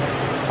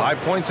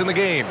 5 points in the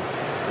game.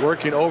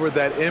 Working over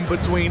that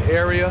in-between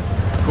area.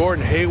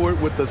 Gordon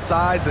Hayward with the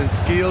size and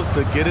skills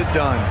to get it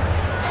done.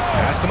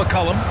 Pass to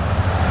McCollum.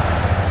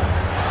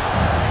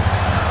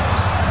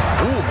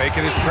 Ooh,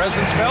 making his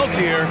presence felt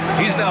here.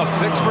 He's now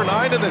 6 for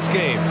 9 in this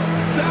game.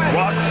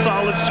 Rock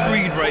solid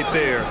screen right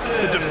there.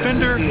 The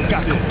defender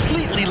got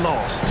completely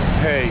lost.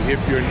 Hey, if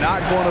you're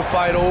not going to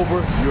fight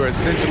over, you're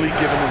essentially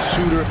giving the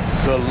shooter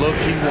the look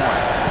he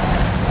wants.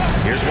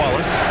 Here's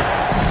Wallace.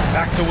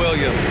 Back to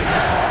Williams.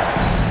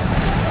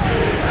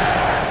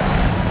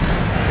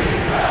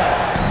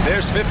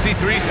 There's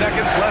 53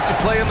 seconds left to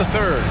play in the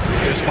third.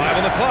 Just 5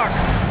 on the clock.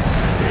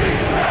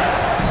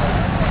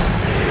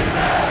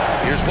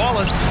 Here's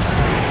Wallace.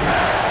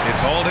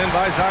 It's hauled in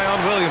by Zion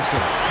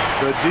Williamson.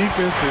 The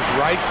defense is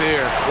right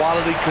there.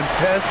 Quality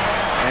contest,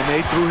 and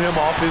they threw him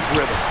off his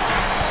rhythm.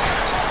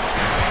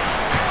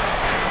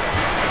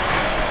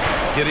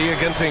 Giddey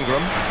against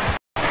Ingram.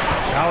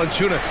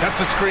 Valanciunas sets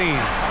a screen.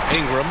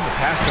 Ingram, the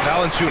pass to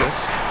Valanciunas.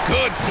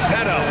 Good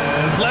setup.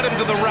 Led him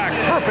to the rack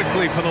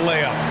perfectly for the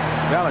layup.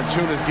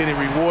 Valanciunas getting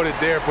rewarded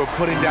there for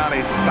putting down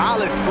a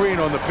solid screen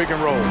on the pick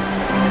and roll.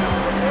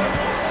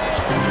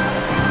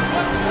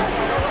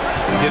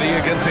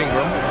 Giddey against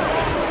Ingram.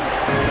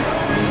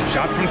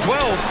 Shot from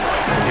 12.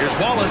 Here's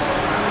Wallace.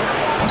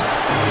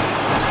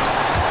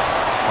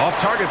 Off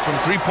target from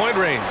three-point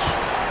range.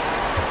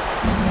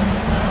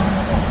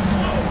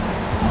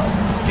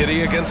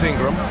 Giddey against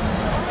Ingram.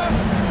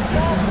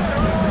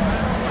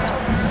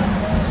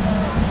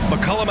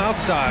 McCollum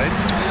outside.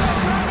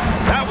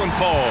 That one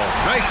falls.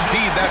 Nice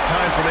feed that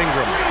time from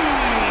Ingram.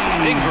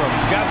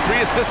 Ingram's got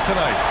 3 assists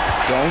tonight.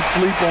 Don't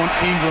sleep on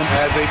Ingram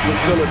as a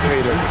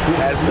facilitator who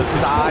has the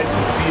size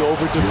to see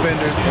over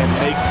defenders and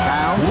make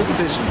sound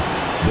decisions.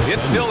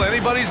 It's still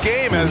anybody's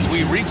game as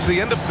we reach the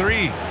end of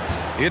 3.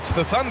 It's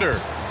the Thunder.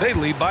 They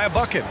lead by a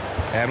bucket.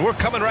 And we're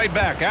coming right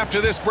back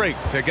after this break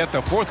to get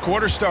the fourth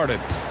quarter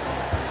started.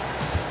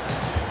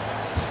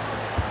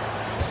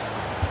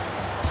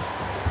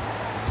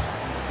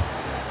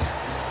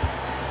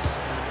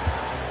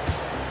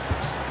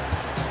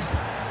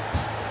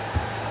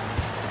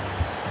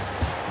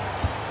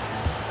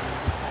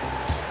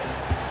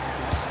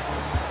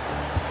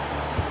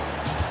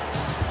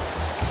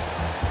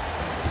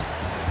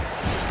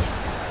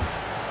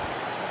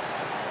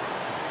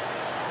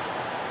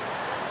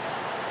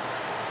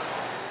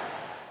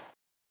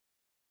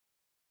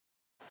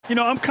 You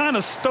know, I'm kind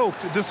of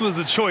stoked this was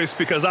a choice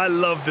because I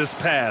love this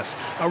pass.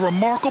 A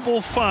remarkable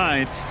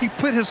find. He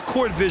put his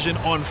court vision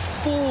on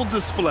full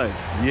display.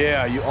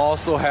 Yeah, you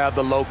also have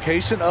the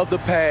location of the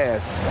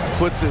pass.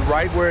 Puts it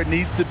right where it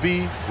needs to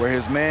be, where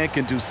his man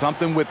can do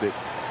something with it.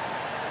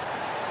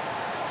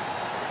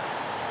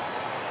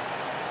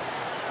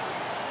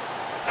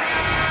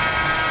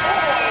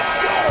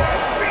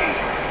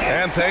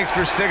 And thanks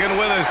for sticking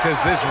with us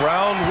as this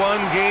round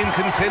 1 game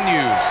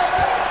continues.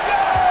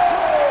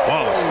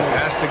 Wallace, the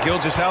pass to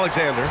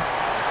Gilgeous-Alexander.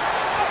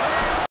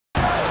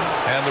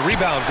 And the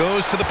rebound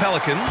goes to the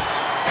Pelicans.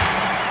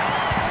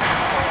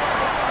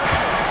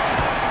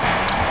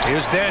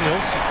 Here's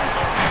Daniels.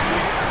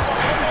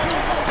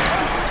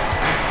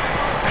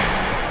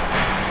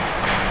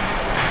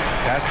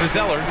 Pass to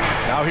Zeller.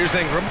 Now here's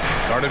Ingram,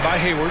 guarded by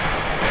Hayward.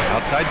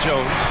 Outside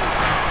Jones.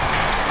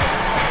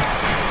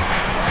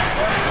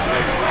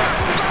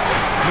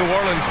 New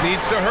Orleans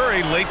needs to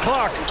hurry, late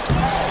clock.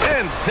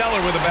 And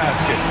Zeller with a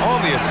basket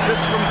on the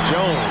assist from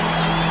Jones.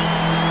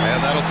 And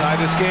that'll tie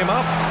this game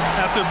up.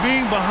 After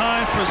being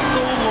behind for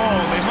so long,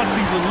 they must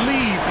be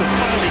relieved to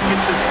finally get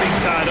this thing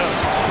tied up.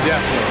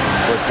 Definitely.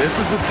 But this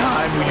is the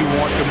time when you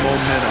want the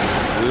momentum.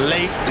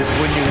 Late is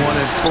when you want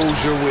to impose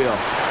your will.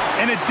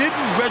 And it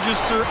didn't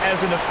register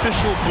as an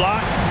official block,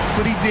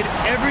 but he did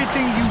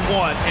everything you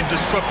want in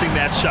disrupting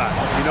that shot.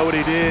 You know what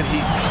he did? He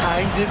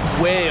timed it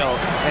well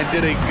and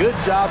did a good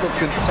job of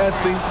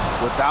contesting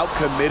without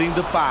committing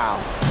the foul.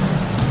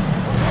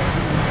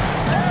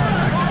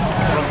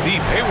 From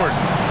deep, Hayward.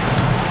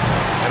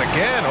 And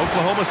again,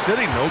 Oklahoma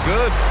City, no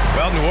good.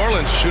 Well, New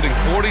Orleans shooting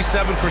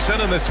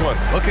 47% in this one,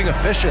 looking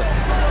efficient.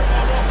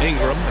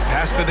 Ingram, the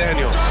pass to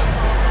Daniels.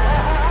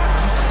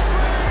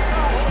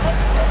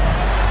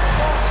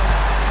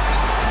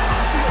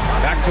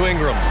 Back to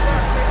Ingram.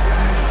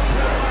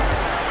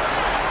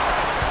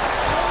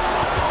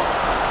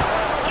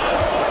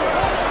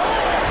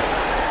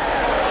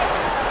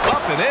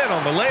 Up and in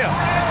on the layup.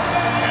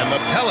 And the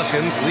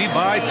Pelicans lead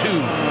by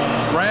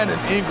 2. Brandon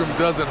Ingram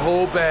doesn't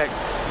hold back.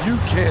 You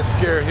can't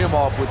scare him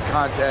off with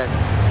contact.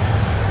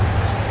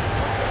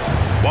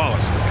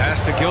 Wallace, the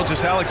pass to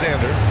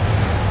Gilgeous-Alexander.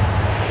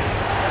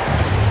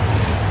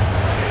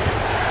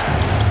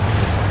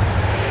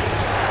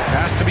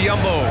 Pass to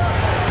Biyombo.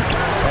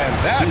 And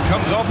that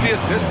comes off the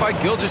assist by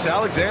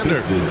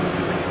Gilgeous-Alexander.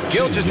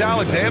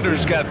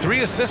 Gilgeous-Alexander's got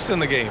 3 assists in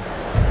the game.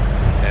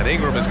 And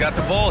Ingram has got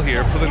the ball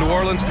here for the New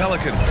Orleans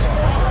Pelicans.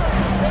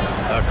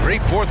 A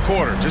great fourth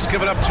quarter, just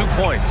giving up 2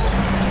 points.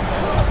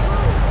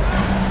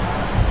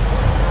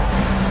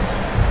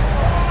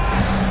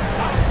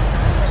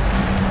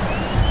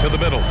 To the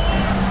middle.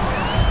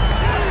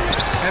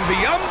 And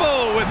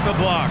Biyombo with the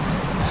block.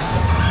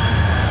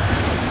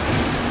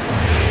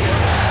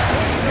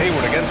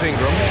 Hayward against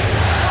Ingram.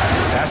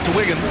 Pass to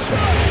Wiggins.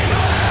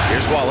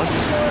 Here's Wallace.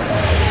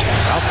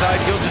 Outside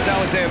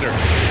Gilgeous-Alexander.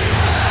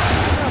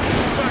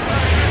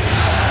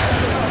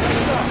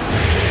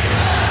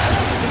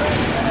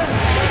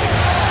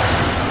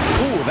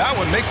 Ooh, that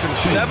one makes him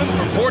 7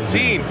 for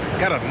 14.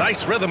 Got a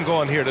nice rhythm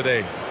going here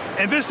today.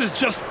 And this is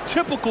just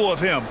typical of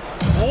him.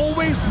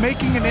 Always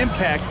making an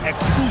impact at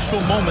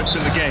crucial moments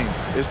in the game.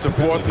 It's the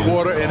fourth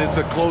quarter and it's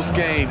a close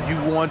game.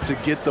 You want to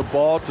get the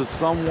ball to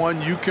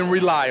someone you can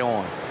rely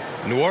on.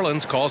 New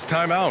Orleans calls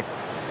timeout.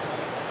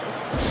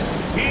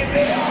 Here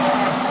they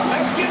are.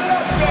 Let's give it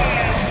up,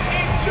 fans.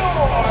 It's your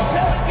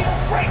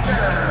Pelicans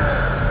Breakers.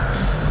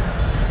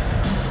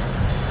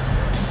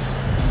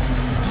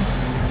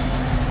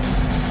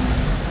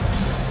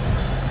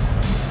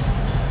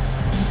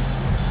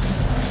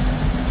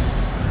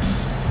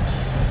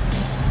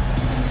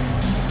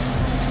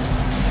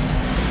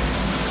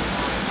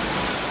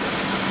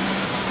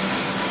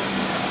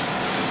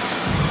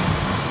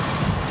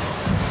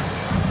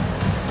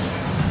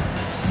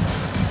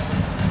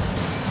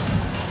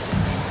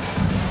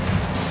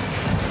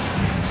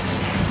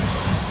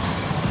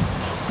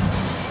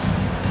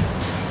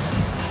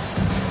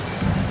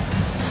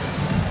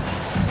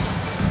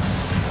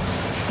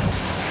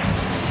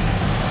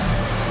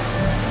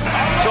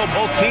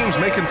 Both teams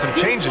making some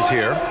changes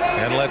here.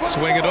 And let's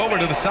swing it over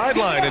to the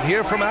sideline and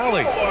hear from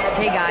Allie.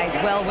 Hey guys,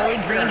 well,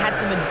 Willie Green had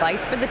some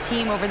advice for the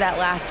team over that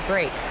last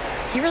break.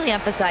 He really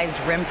emphasized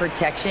rim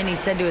protection. He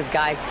said to his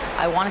guys,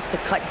 I want us to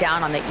cut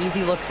down on the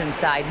easy looks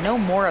inside. No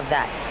more of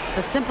that. It's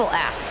a simple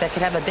ask that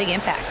could have a big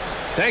impact.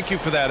 Thank you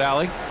for that,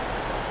 Allie.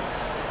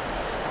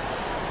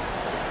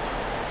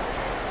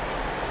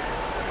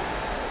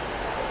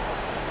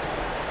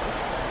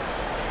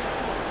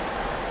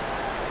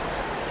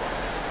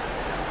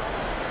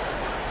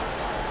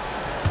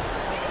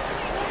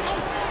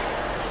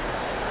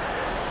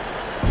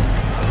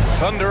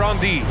 Thunder on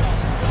D.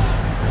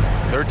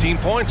 13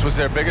 points was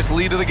their biggest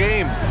lead of the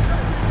game.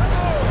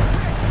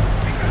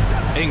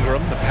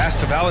 Ingram, the pass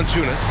to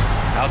Valanciunas.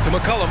 Out to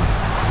McCollum.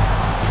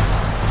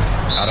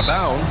 Out of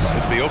bounds.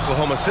 It'll be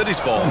Oklahoma City's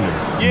ball.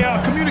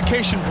 Yeah, a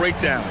communication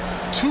breakdown.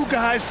 Two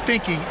guys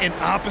thinking in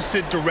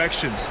opposite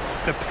directions.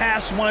 The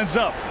pass winds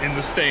up in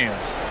the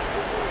stands.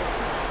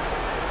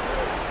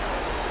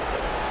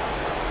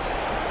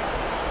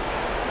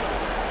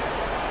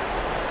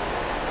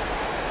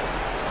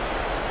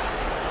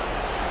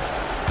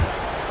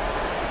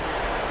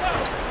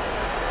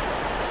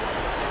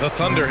 The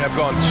Thunder have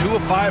gone 2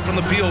 of 5 from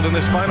the field in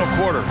this final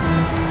quarter.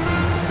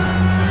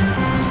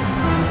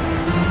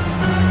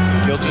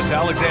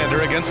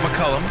 Gilgeous-Alexander against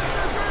McCollum.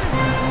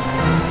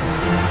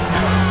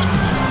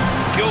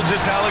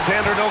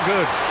 Gilgeous-Alexander no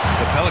good.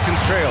 The Pelicans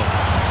trail.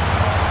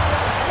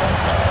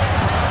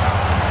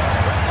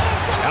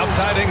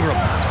 Outside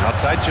Ingram.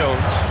 Outside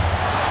Jones.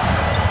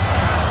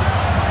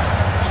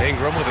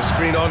 Ingram with a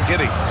screen on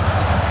Giddey.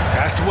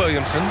 Pass to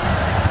Williamson.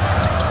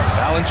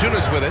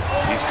 Valanciunas with it.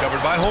 He's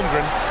covered by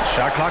Holmgren.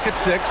 Shot clock at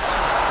 6.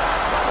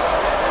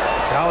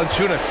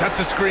 Valanciunas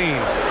sets a screen.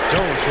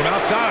 Jones from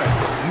outside.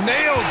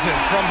 Nails it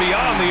from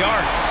beyond the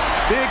arc.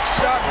 Big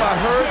shot by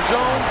Herb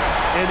Jones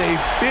in a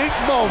big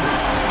moment.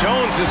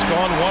 Jones has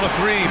gone 1 of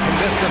 3 from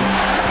distance.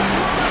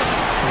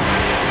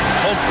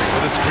 Holmgren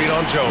with a screen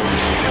on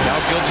Jones. Now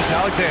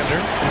Gilgeous-Alexander.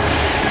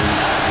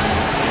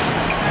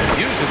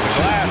 Uses the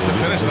glass to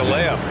finish the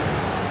layup.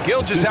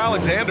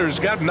 Gilgeous-Alexander's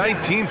got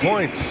 19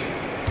 points.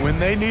 When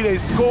they need a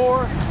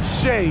score,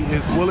 Shea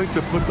is willing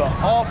to put the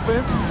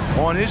offense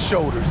on his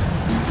shoulders.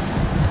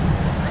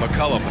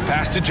 McCollum,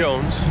 pass to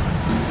Jones.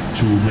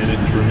 2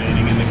 minutes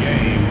remaining in the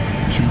game.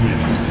 2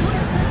 minutes.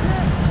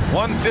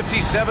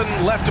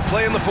 1:57 left to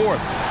play in the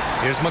fourth.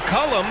 Here's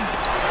McCollum.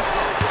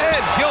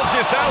 And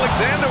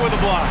Gilgeous-Alexander with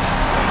a block.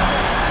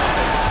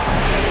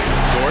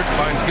 Dort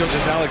finds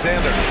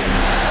Gilgeous-Alexander.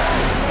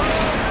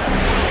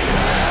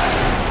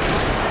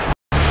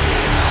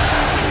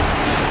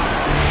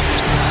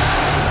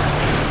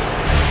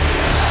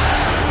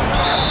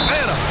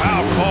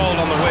 Called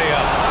on the way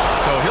up.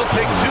 So he'll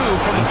take 2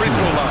 from the free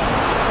throw line.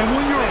 And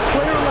when you're a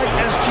player like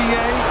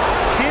SGA,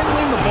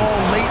 handling the ball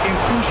late in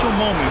crucial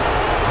moments,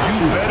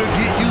 you better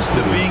get used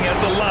to being at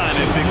the line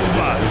in big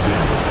spots.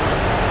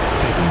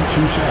 Taking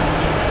 2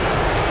 shots.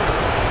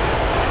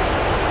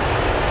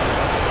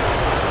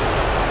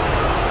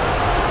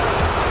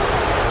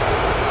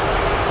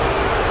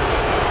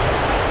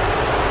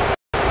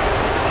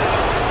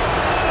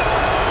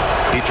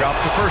 He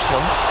drops the first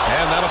one,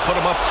 and that'll put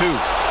him up 2.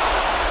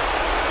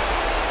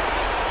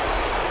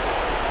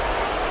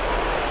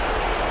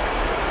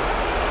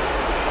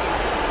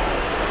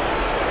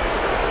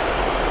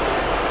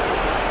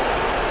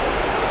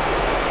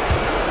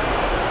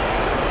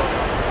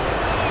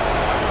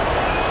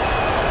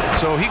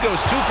 So he goes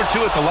 2 for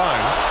 2 at the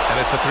line, and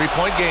it's a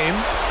 3-point game.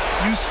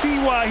 You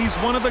see why he's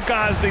one of the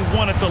guys they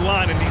want at the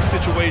line in these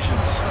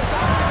situations.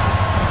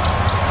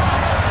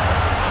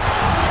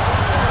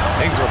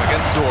 Ingram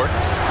against Dort.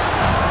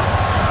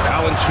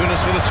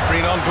 Valanciunas with a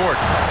screen on Dort.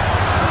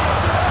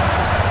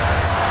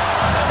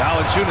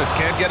 Valanciunas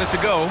can't get it to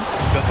go.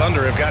 The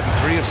Thunder have gotten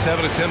 3 of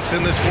 7 attempts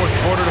in this fourth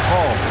quarter to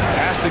fall.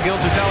 Pass to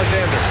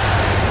Gilgeous-Alexander.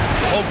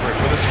 Holmgren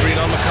with a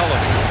screen on McCollum.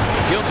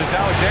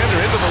 Gilgeous-Alexander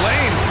into the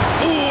lane.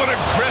 Ooh, an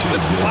aggressive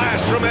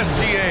slash from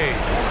SGA.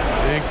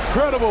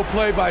 Incredible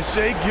play by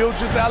Shea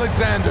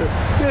Gilgeous-Alexander.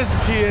 This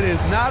kid is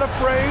not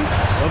afraid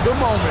of the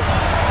moment.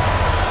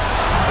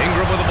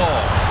 Ingram with the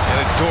ball,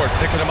 and it's Dort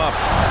picking him up.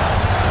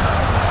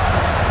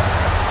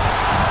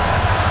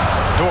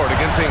 Dort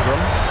against Ingram.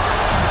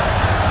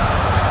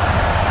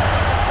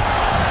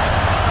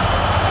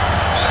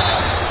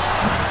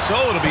 So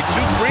it'll be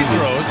 2 free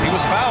throws. He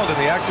was fouled in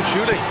the act of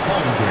shooting.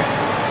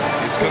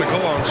 It's going to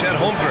go on Chet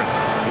Holmgren.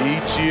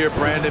 Each year,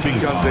 Brandon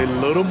becomes a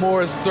little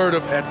more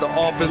assertive at the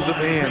offensive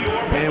end,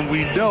 and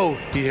we know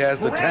he has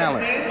the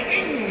talent. 2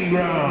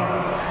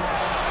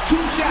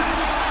 shots.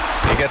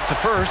 He gets the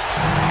first,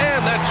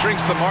 and that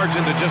shrinks the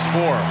margin to just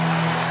 4.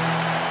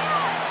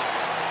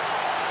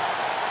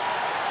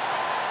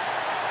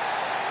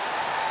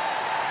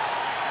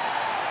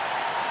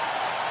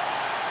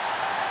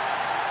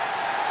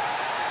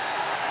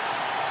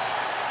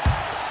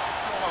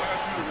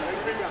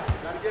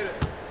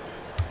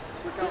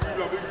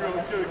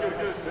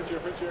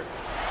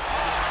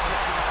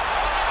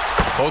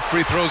 Both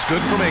free throws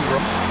good from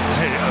Ingram.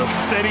 Hey, a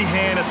steady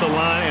hand at the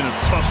line in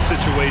a tough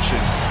situation.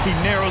 He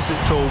narrows it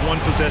to a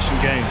 1-possession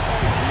game.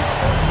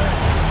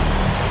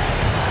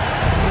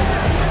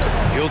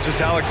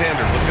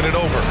 Gilgeous-Alexander looking it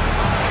over.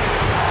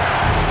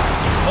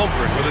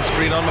 Holmgren with a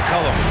screen on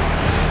McCollum.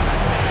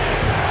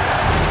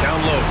 Down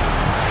low.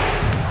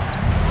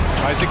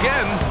 Tries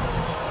again,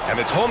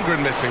 and it's Holmgren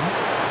missing.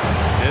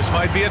 This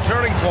might be a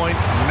turning point.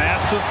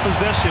 Massive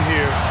possession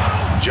here.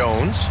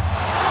 Jones.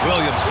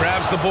 Williams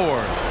grabs the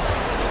board.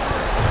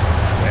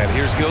 And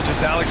here's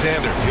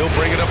Gilgeous-Alexander. He'll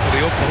bring it up for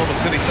the Oklahoma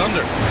City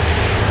Thunder.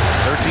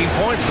 13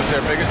 points was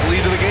their biggest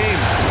lead of the game.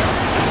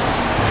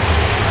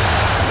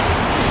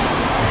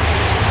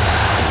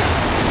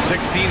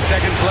 16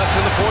 seconds left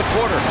in the fourth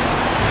quarter.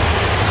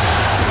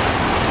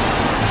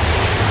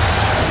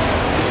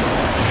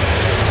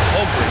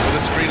 Holmgren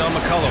with a screen on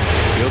McCollum.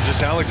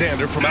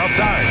 Gilgeous-Alexander from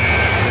outside.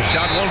 The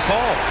shot won't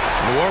fall.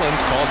 New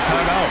Orleans calls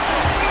timeout.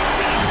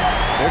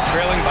 They're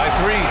trailing by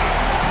 3.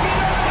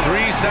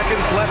 3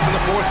 seconds left in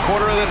the fourth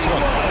quarter of this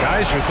one.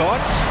 Guys, your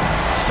thoughts?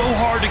 So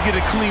hard to get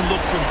a clean look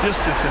from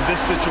distance in this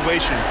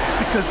situation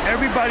because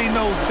everybody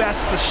knows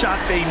that's the shot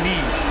they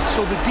need.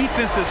 So the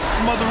defense is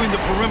smothering the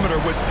perimeter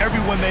with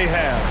everyone they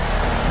have.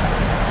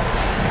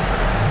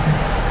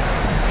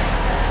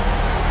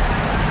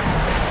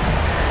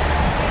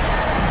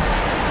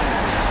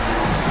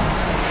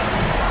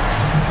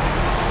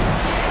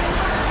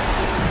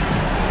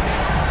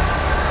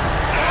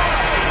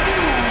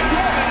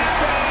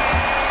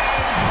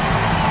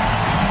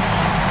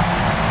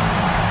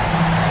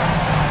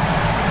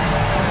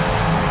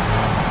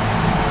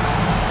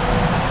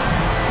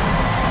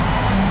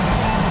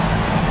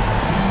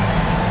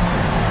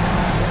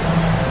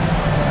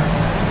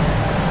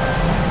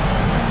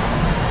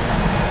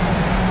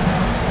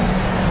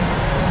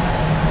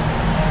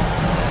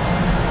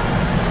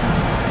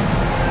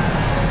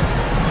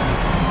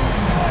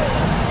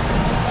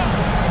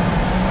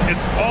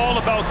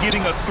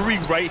 Getting a 3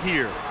 right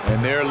here. And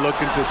they're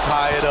looking to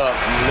tie it up,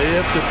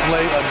 live to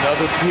play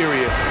another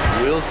period.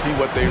 We'll see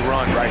what they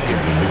run right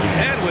here.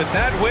 And with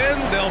that win,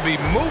 they'll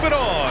be moving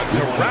on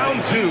to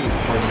round 2.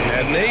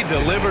 And they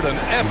delivered an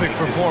epic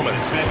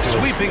performance,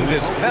 sweeping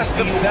this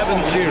best-of-7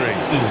 series.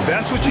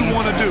 That's what you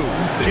want to do.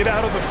 Get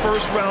out of the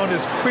first round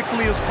as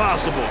quickly as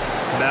possible.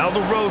 Now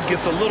the road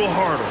gets a little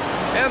harder.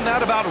 And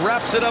that about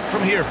wraps it up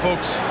from here,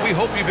 folks. We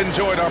hope you've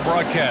enjoyed our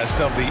broadcast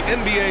of the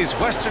NBA's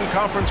Western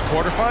Conference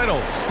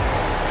quarterfinals.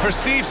 For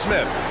Steve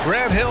Smith,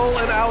 Grant Hill,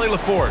 and Allie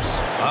LaForce,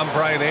 I'm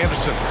Brian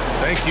Anderson.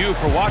 Thank you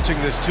for watching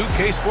this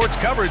 2K Sports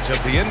coverage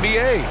of the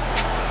NBA.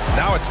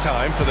 Now it's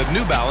time for the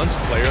New Balance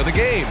Player of the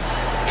Game,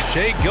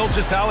 Shai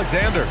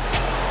Gilgeous-Alexander.